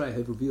Wine Australia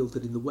have revealed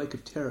that in the wake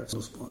of tariffs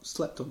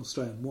slapped on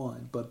Australian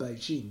wine by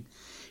Beijing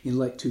in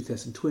late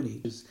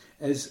 2020,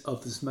 as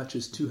of as much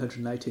as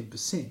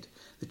 218%,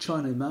 the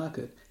China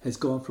market has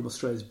gone from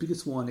Australia's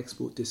biggest wine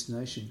export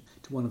destination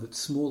to one of its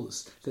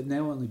smallest that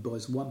now only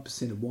buys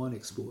 1% of wine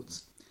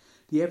exports.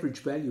 The average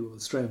value of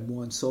Australian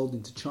wine sold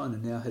into China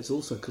now has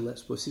also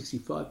collapsed by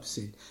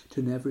 65% to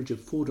an average of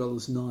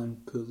 $4.09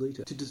 per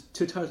litre.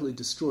 To totally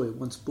destroy a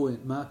once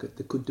buoyant market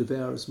that could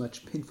devour as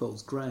much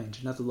Penfolds, Grange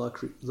and other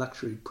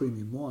luxury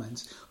premium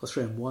wines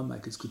Australian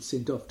winemakers could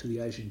send off to the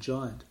Asian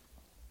giant.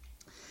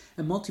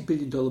 A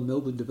multi-billion-dollar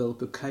Melbourne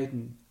developer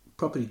Caden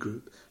Property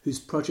Group, whose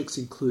projects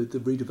include the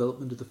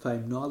redevelopment of the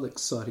famed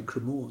Nilex site in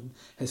Cremorne,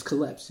 has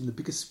collapsed in the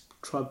biggest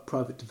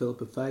private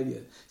developer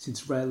failure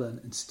since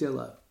Raylan and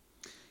Stella.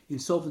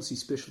 Insolvency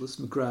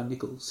specialist McGrath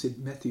Nichols said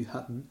Matthew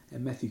Hutton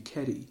and Matthew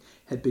Caddy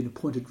had been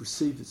appointed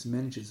receivers and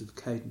managers of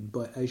Caden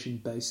by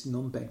Asian-based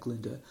non-bank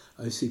lender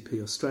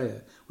OCP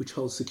Australia, which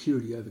holds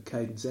security over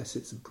Caden's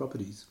assets and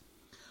properties.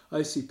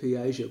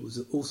 OCP Asia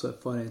was also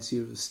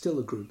financier of the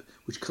Stella Group,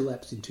 which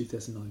collapsed in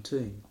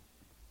 2019.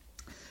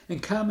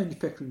 And car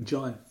manufacturing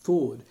giant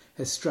Ford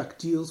has struck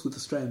deals with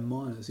Australian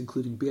miners,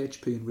 including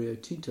BHP and Rio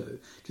Tinto,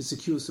 to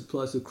secure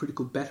supplies of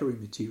critical battery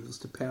materials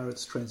to power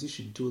its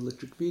transition to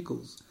electric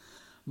vehicles.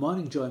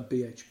 Mining giant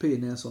BHP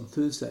announced on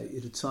Thursday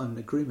it had signed an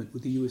agreement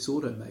with the US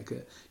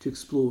automaker to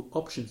explore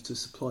options to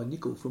supply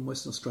nickel from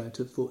Western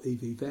Australia for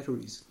EV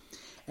batteries.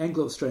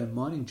 Anglo-Australian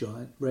mining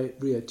giant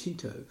Rio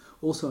Tinto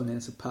also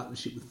announced a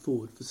partnership with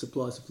Ford for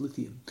supplies of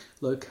lithium,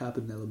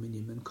 low-carbon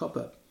aluminium and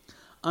copper.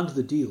 Under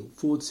the deal,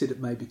 Ford said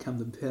it may become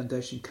the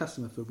foundation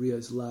customer for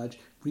Rio's large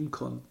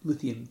Rincon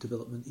lithium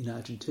development in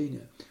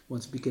Argentina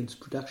once it begins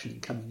production in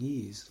coming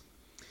years.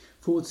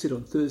 Ford said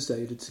on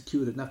Thursday it had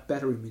secured enough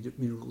battery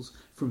minerals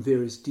from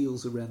various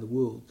deals around the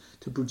world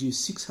to produce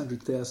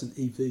 600,000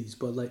 EVs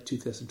by late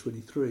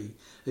 2023,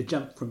 a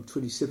jump from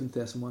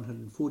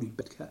 27,140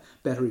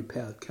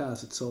 battery-powered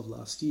cars it sold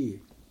last year.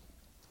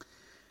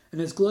 And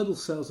as global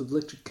sales of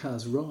electric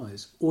cars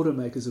rise,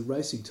 automakers are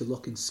racing to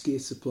lock in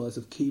scarce supplies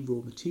of key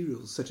raw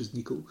materials such as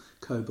nickel,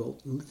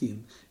 cobalt and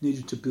lithium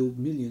needed to build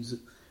millions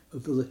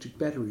of electric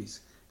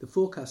batteries. The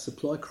forecast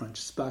supply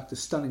crunch sparked a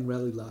stunning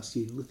rally last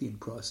year in lithium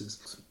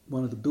prices,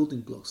 one of the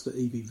building blocks for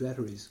EV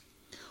batteries.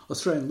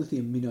 Australian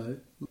lithium minnow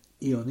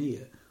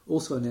Ioneer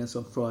also announced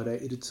on Friday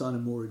it had signed a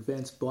more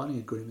advanced binding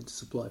agreement to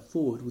supply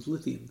Ford with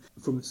lithium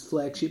from its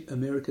flagship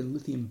American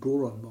lithium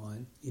boron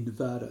mine in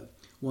Nevada,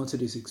 once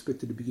it is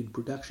expected to begin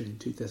production in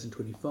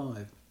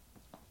 2025.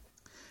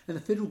 And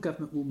the federal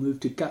government will move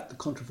to gut the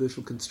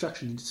controversial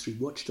construction industry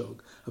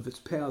watchdog of its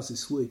powers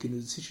this week in a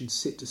decision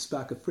set to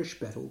spark a fresh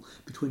battle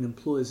between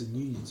employers and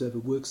unions over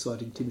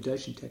worksite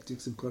intimidation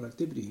tactics and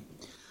productivity.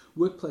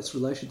 Workplace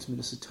Relations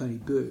Minister Tony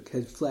Burke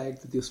had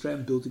flagged that the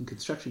Australian Building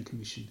Construction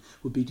Commission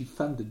would be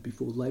defunded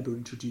before Labor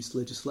introduced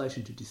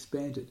legislation to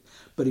disband it,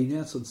 but he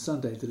announced on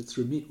Sunday that its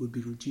remit would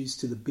be reduced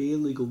to the bare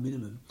legal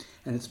minimum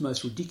and its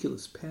most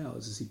ridiculous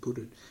powers, as he put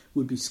it,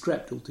 would be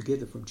scrapped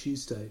altogether from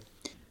Tuesday.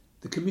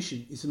 The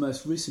Commission is the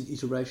most recent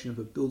iteration of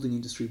a building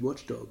industry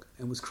watchdog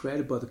and was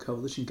created by the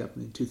Coalition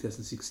Government in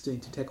 2016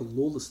 to tackle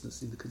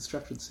lawlessness in the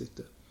construction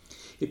sector.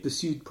 It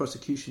pursued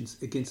prosecutions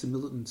against the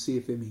militant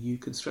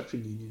CFMEU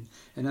construction union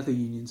and other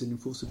unions and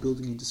enforced a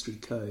building industry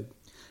code.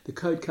 The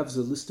code covers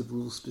a list of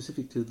rules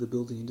specific to the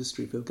building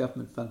industry for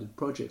government-funded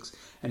projects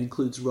and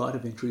includes right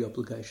of entry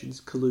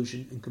obligations,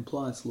 collusion and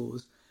compliance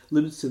laws,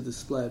 limits to the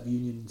display of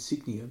union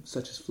insignia,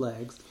 such as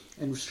flags,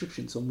 and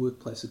restrictions on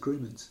workplace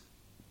agreements.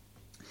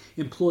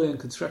 Employer and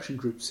construction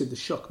groups said the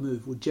shock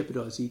move would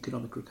jeopardise the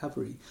economic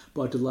recovery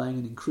by delaying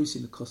and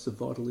increasing the cost of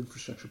vital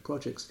infrastructure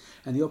projects,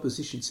 and the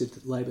opposition said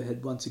that Labor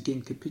had once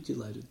again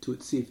capitulated to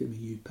its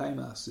CFMEU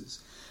paymasters.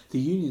 The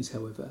unions,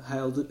 however,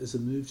 hailed it as a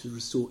move to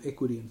restore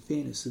equity and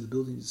fairness to the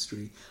building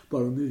industry by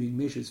removing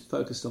measures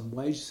focused on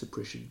wage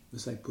suppression,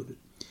 as they put it.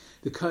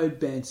 The code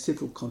banned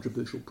several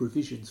controversial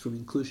provisions from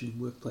inclusion in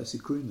workplace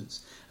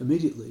agreements.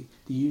 Immediately,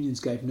 the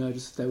unions gave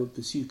notice that they would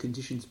pursue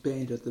conditions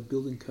banned at the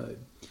building code.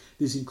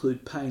 These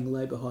include paying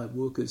labour hire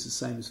workers the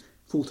same as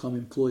full-time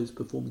employers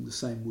performing the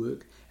same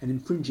work, and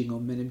infringing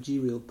on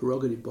managerial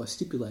prerogative by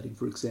stipulating,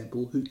 for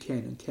example, who can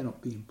and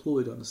cannot be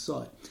employed on a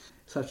site,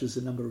 such as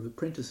the number of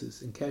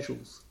apprentices and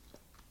casuals.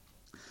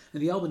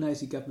 And the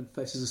Albanese government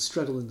faces a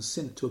struggle in the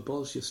Senate to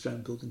abolish the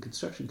Australian Building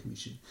Construction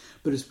Commission,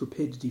 but is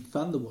prepared to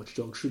defund the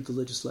watchdog should the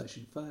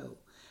legislation fail.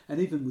 And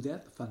even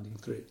without the funding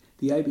threat,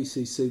 the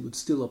ABCC would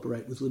still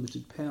operate with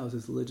limited powers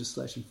if the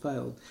legislation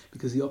failed,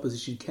 because the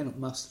opposition cannot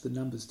muster the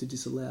numbers to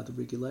disallow the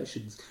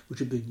regulations which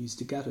have been used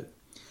to gut it.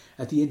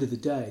 At the end of the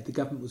day, the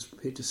government was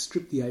prepared to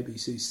strip the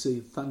ABCC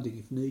of funding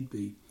if need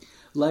be.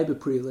 Labor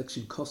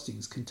pre-election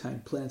costings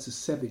contained plans to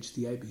savage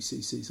the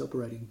ABCC's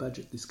operating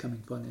budget this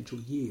coming financial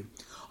year,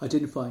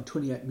 identifying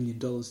 $28 million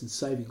in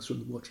savings from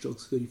the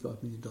watchdog's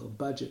 $35 million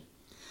budget.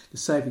 The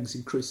savings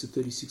increased to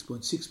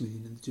 $36.6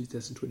 million in the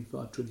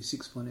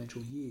 2025-26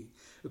 financial year,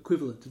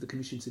 equivalent to the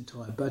Commission's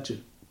entire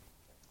budget.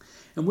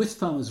 And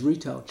Wesfarmers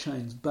retail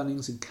chains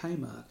Bunnings and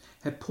Kmart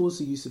have paused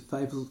the use of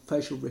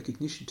facial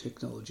recognition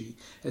technology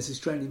as the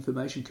Australian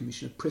Information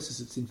Commissioner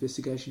presses its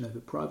investigation over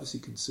privacy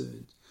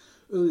concerns.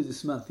 Earlier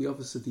this month, the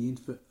Office of the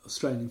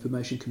Australian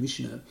Information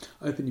Commissioner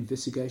opened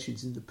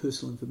investigations into the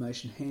personal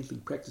information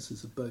handling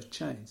practices of both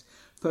chains,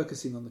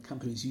 focusing on the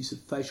company's use of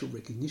facial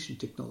recognition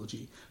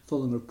technology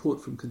following a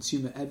report from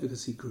consumer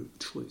advocacy group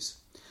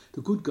Choice.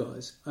 The Good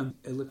Guys,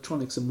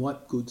 electronics and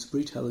white goods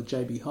retailer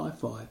JB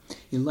Hi-Fi,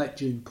 in late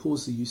June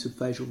paused the use of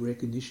facial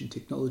recognition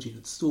technology in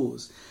its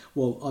stores,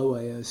 while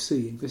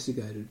OAOC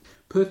investigated.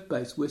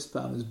 Perth-based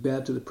Wesfarmers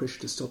bowed to the pressure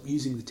to stop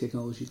using the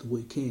technology at the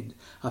weekend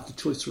after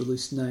Choice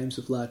released names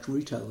of large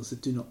retailers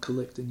that do not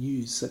collect and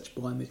use such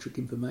biometric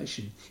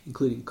information,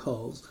 including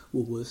Coles,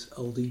 Woolworths,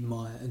 Aldi,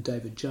 Myer and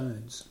David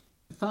Jones.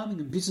 Farming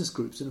and business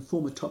groups and a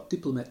former top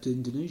diplomat to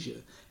Indonesia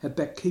have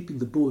backed keeping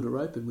the border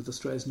open with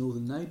Australia's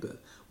northern neighbour,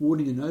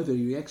 warning an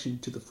overreaction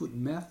to the foot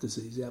and mouth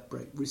disease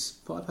outbreak risks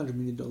 $500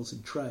 million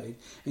in trade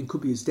and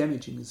could be as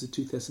damaging as the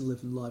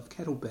 2011 live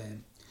cattle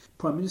ban.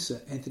 Prime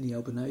Minister Anthony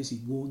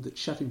Albanese warned that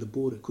shutting the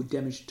border could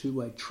damage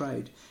two-way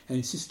trade and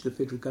insisted the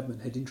federal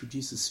government had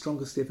introduced the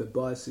strongest ever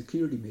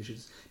biosecurity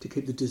measures to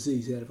keep the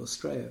disease out of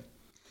Australia.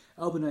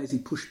 Albanese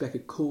pushed back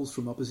at calls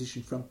from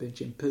opposition frontbench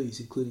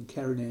MPs, including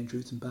Karen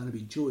Andrews and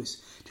Barnaby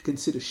Joyce, to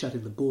consider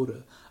shutting the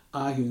border,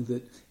 arguing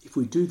that if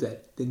we do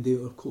that, then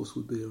there, of course,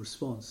 would be a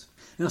response.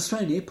 And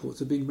Australian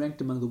airports are being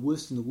ranked among the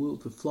worst in the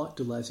world for flight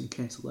delays and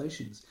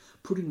cancellations,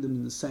 putting them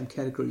in the same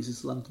categories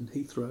as London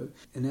Heathrow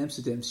and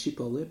Amsterdam's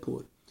Schiphol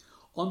Airport.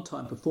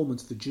 On-time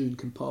performance for June,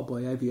 compiled by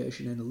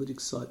aviation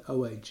analytics site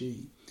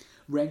OAG,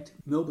 ranked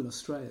Melbourne,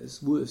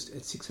 Australia's worst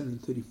at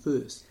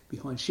 631st,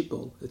 behind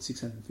Schiphol at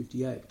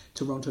 658,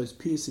 Toronto's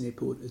Pearson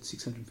Airport at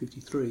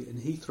 653 and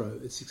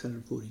Heathrow at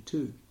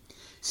 642.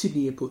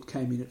 Sydney Airport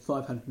came in at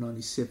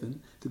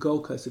 597, the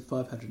Gold Coast at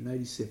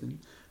 587,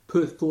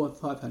 Perth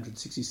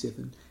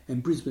 567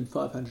 and Brisbane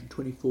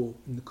 524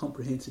 in the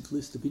comprehensive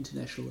list of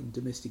international and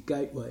domestic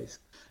gateways.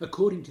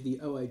 According to the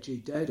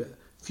OAG data,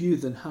 fewer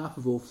than half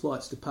of all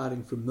flights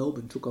departing from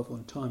Melbourne took off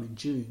on time in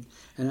June,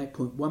 and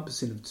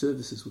 8.1% of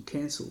services were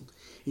cancelled.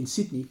 In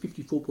Sydney,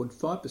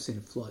 54.5%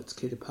 of flights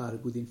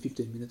departed within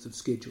 15 minutes of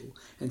schedule,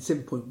 and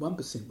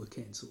 7.1% were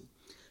cancelled.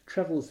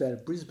 Travellers out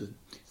of Brisbane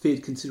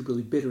fared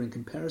considerably better in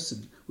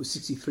comparison, with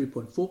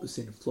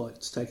 63.4% of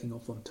flights taking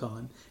off on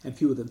time and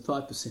fewer than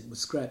 5% were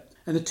scrapped.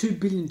 And the $2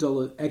 billion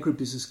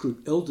agribusiness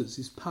group Elders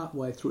is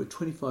partway through a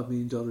 $25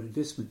 million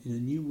investment in a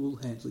new wool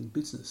handling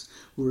business,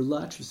 where a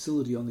large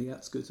facility on the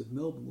outskirts of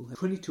Melbourne will have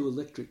 22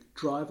 electric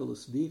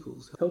driverless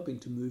vehicles helping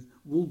to move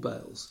wool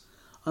bales.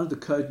 Under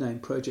the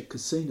codename Project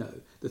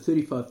Casino, the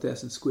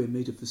 35,000 square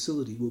metre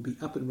facility will be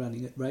up and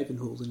running at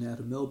Ravenhall in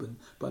outer Melbourne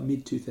by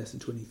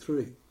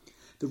mid-2023.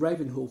 The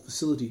Ravenhall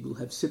facility will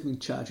have 7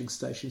 charging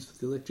stations for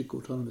the electric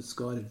autonomous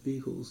guided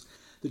vehicles.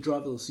 The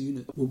driverless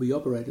unit will be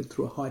operated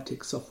through a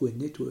high-tech software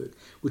network,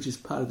 which is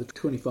part of the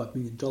 $25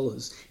 million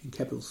in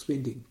capital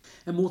spending.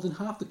 And more than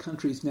half the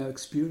country is now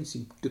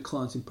experiencing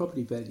declines in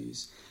property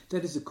values.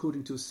 That is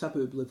according to a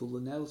suburb-level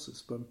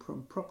analysis from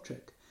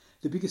PropTrack.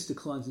 The biggest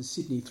declines in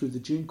Sydney through the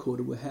June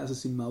quarter were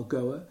houses in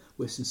Mulgoa,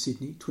 Western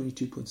Sydney,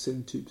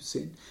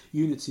 22.72%,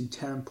 units in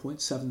Tarrant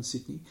Point, Southern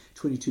Sydney,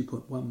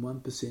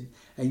 22.11%,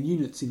 and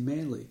units in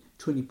Manly,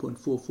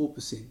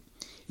 20.44%.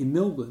 In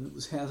Melbourne, it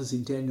was houses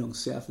in Dandenong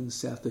South and the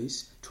South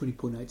East,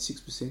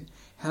 20.86%,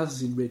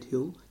 houses in Red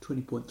Hill,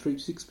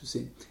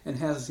 20.36%, and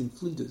houses in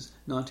Flinders,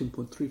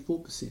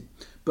 19.34%,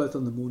 both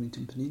on the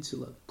Mornington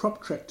Peninsula.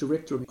 PropTrack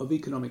Director of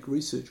Economic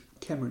Research,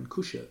 Cameron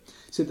Cusher,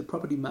 said the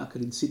property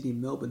market in Sydney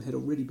and Melbourne had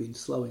already been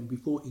slowing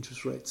before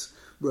interest rates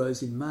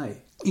rose in May.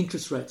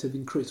 Interest rates have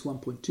increased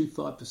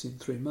 1.25% in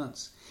 3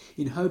 months.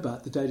 In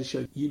Hobart, the data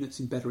showed units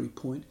in Battery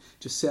Point,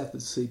 just south of the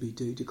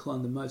CBD,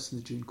 declined the most in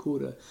the June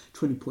quarter,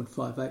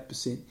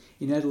 20.58%.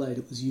 In Adelaide,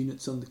 it was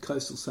units on the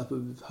coastal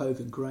suburb of Hove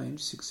and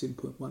Grange,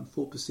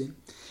 16.14%.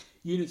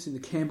 Units in the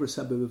Canberra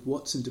suburb of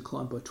Watson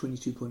declined by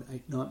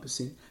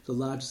 22.89%, the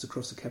largest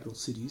across the capital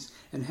cities,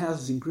 and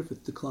houses in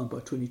Griffith declined by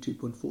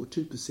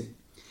 22.42%.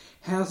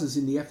 Houses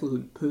in the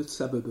affluent Perth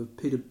suburb of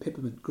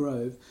Peppermint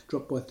Grove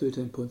dropped by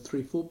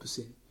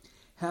 13.34%.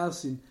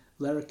 Houses in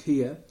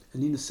Larrakia,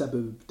 an inner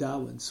suburb of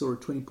Darwin, saw a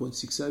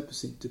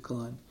 20.60%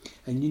 decline,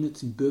 and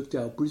units in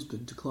Birkdale,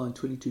 Brisbane declined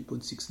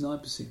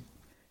 22.69%.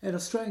 And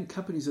Australian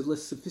companies are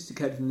less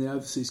sophisticated than their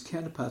overseas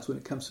counterparts when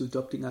it comes to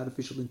adopting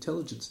artificial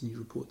intelligence, the new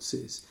report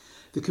says.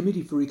 The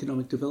Committee for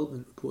Economic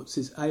Development report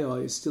says AI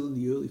is still in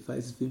the early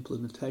phases of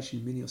implementation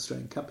in many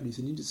Australian companies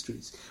and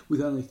industries,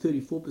 with only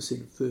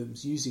 34% of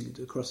firms using it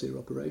across their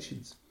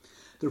operations.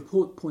 The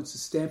report points to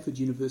Stanford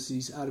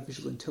University's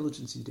Artificial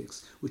Intelligence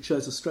Index, which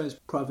shows Australia's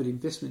private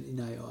investment in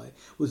AI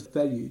was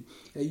valued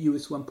at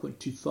US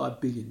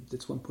 $1.25 billion,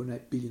 that's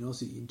 1.8 billion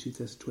Aussie in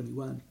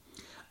 2021.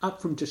 Up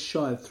from just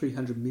shy of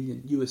 $300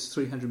 million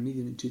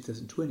in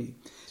 2020.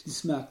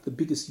 This marked the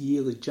biggest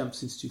yearly jump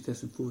since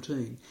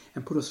 2014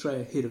 and put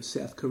Australia ahead of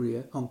South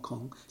Korea, Hong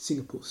Kong,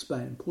 Singapore,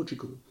 Spain and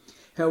Portugal.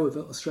 However,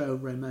 Australia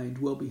remained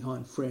well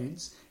behind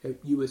France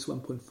at US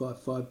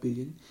 $1.55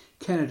 billion,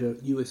 Canada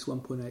at US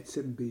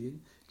 $1.87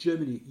 billion,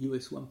 Germany at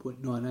US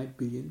 $1.98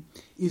 billion,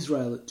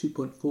 Israel at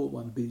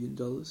 $2.41 billion,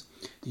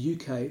 the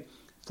UK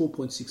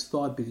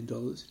 $4.65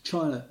 billion,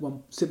 China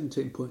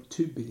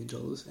 $17.2 billion,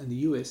 and the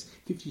US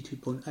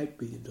 $52.8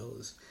 billion.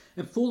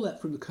 And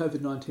fallout from the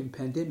COVID-19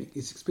 pandemic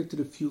is expected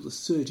to fuel a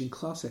surge in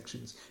class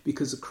actions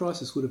because the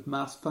crisis would have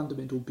masked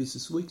fundamental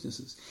business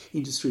weaknesses,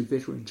 industry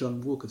veteran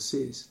John Walker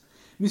says.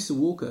 Mr.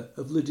 Walker,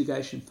 of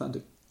litigation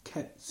funder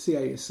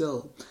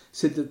CASL,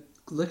 said the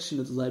election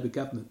of the Labor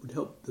government would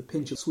help the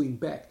pendulum swing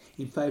back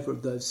in favour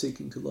of those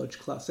seeking to lodge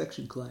class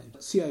action claims.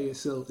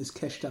 CASL is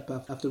cashed up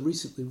after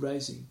recently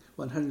raising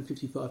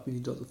 $155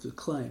 million for the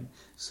claim,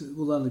 so it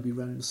will only be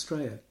run in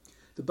Australia.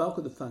 The bulk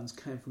of the funds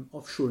came from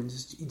offshore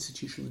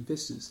institutional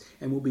investors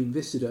and will be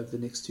invested over the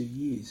next 2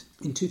 years.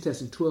 In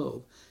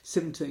 2012,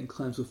 17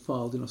 claims were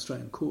filed in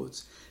Australian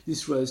courts.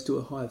 This rose to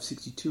a high of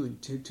 62 in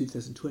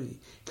 2020,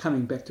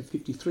 coming back to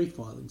 53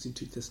 filings in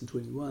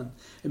 2021,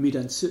 amid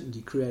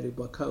uncertainty created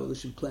by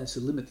coalition plans to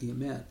limit the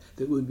amount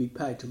that would be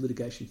paid to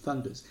litigation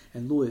funders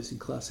and lawyers in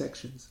class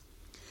actions.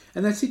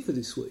 And that's it for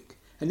this week.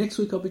 And next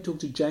week I'll be talking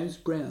to James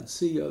Brown,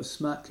 CEO of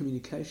Smart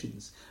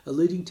Communications, a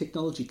leading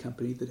technology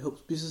company that helps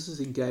businesses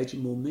engage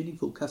in more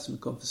meaningful customer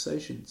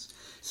conversations.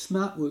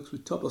 Smart works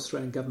with top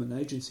Australian government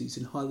agencies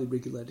and highly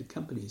regulated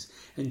companies,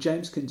 and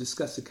James can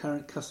discuss the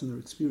current customer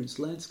experience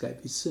landscape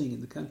he's seeing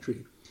in the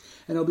country.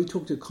 And I'll be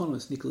talking to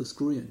economist Nicholas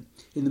Gruen.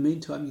 In the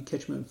meantime, you can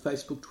catch me on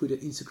Facebook, Twitter,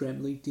 Instagram,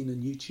 LinkedIn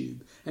and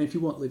YouTube. And if you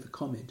want, leave a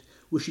comment.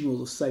 Wishing you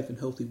all a safe and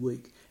healthy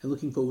week, and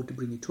looking forward to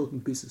bringing you Talking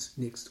Business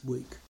next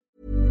week.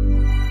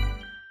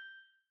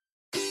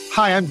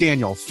 Hi, I'm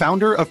Daniel,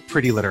 founder of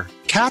Pretty Litter.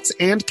 Cats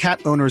and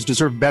cat owners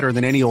deserve better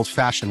than any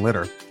old-fashioned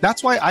litter.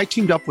 That's why I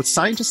teamed up with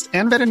scientists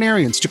and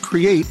veterinarians to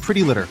create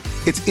Pretty Litter.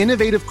 Its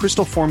innovative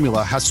crystal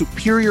formula has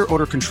superior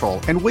odor control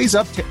and weighs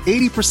up to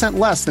 80%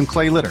 less than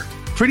clay litter.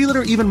 Pretty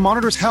Litter even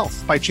monitors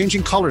health by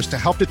changing colors to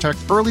help detect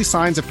early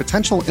signs of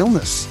potential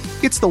illness.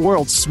 It's the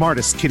world's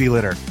smartest kitty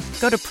litter.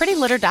 Go to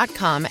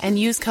prettylitter.com and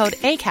use code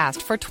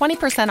ACAST for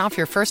 20% off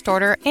your first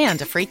order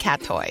and a free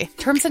cat toy.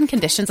 Terms and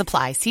conditions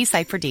apply. See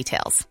site for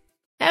details.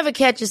 Ever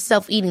catch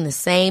yourself eating the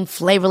same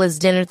flavorless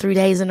dinner 3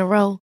 days in a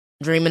row?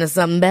 Dreaming of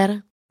something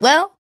better?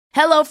 Well,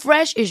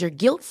 HelloFresh is your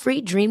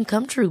guilt-free dream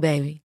come true,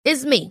 baby.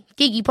 It's me,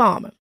 Keke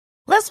Palmer.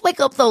 Let's wake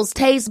up those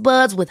taste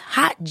buds with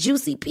hot,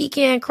 juicy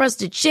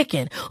pecan-crusted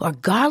chicken or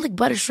garlic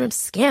butter shrimp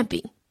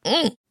scampi.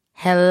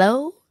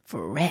 Hello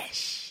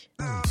Fresh.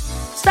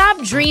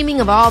 Stop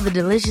dreaming of all the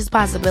delicious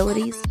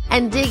possibilities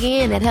and dig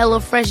in at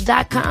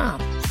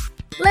HelloFresh.com.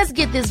 Let's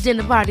get this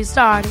dinner party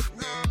started.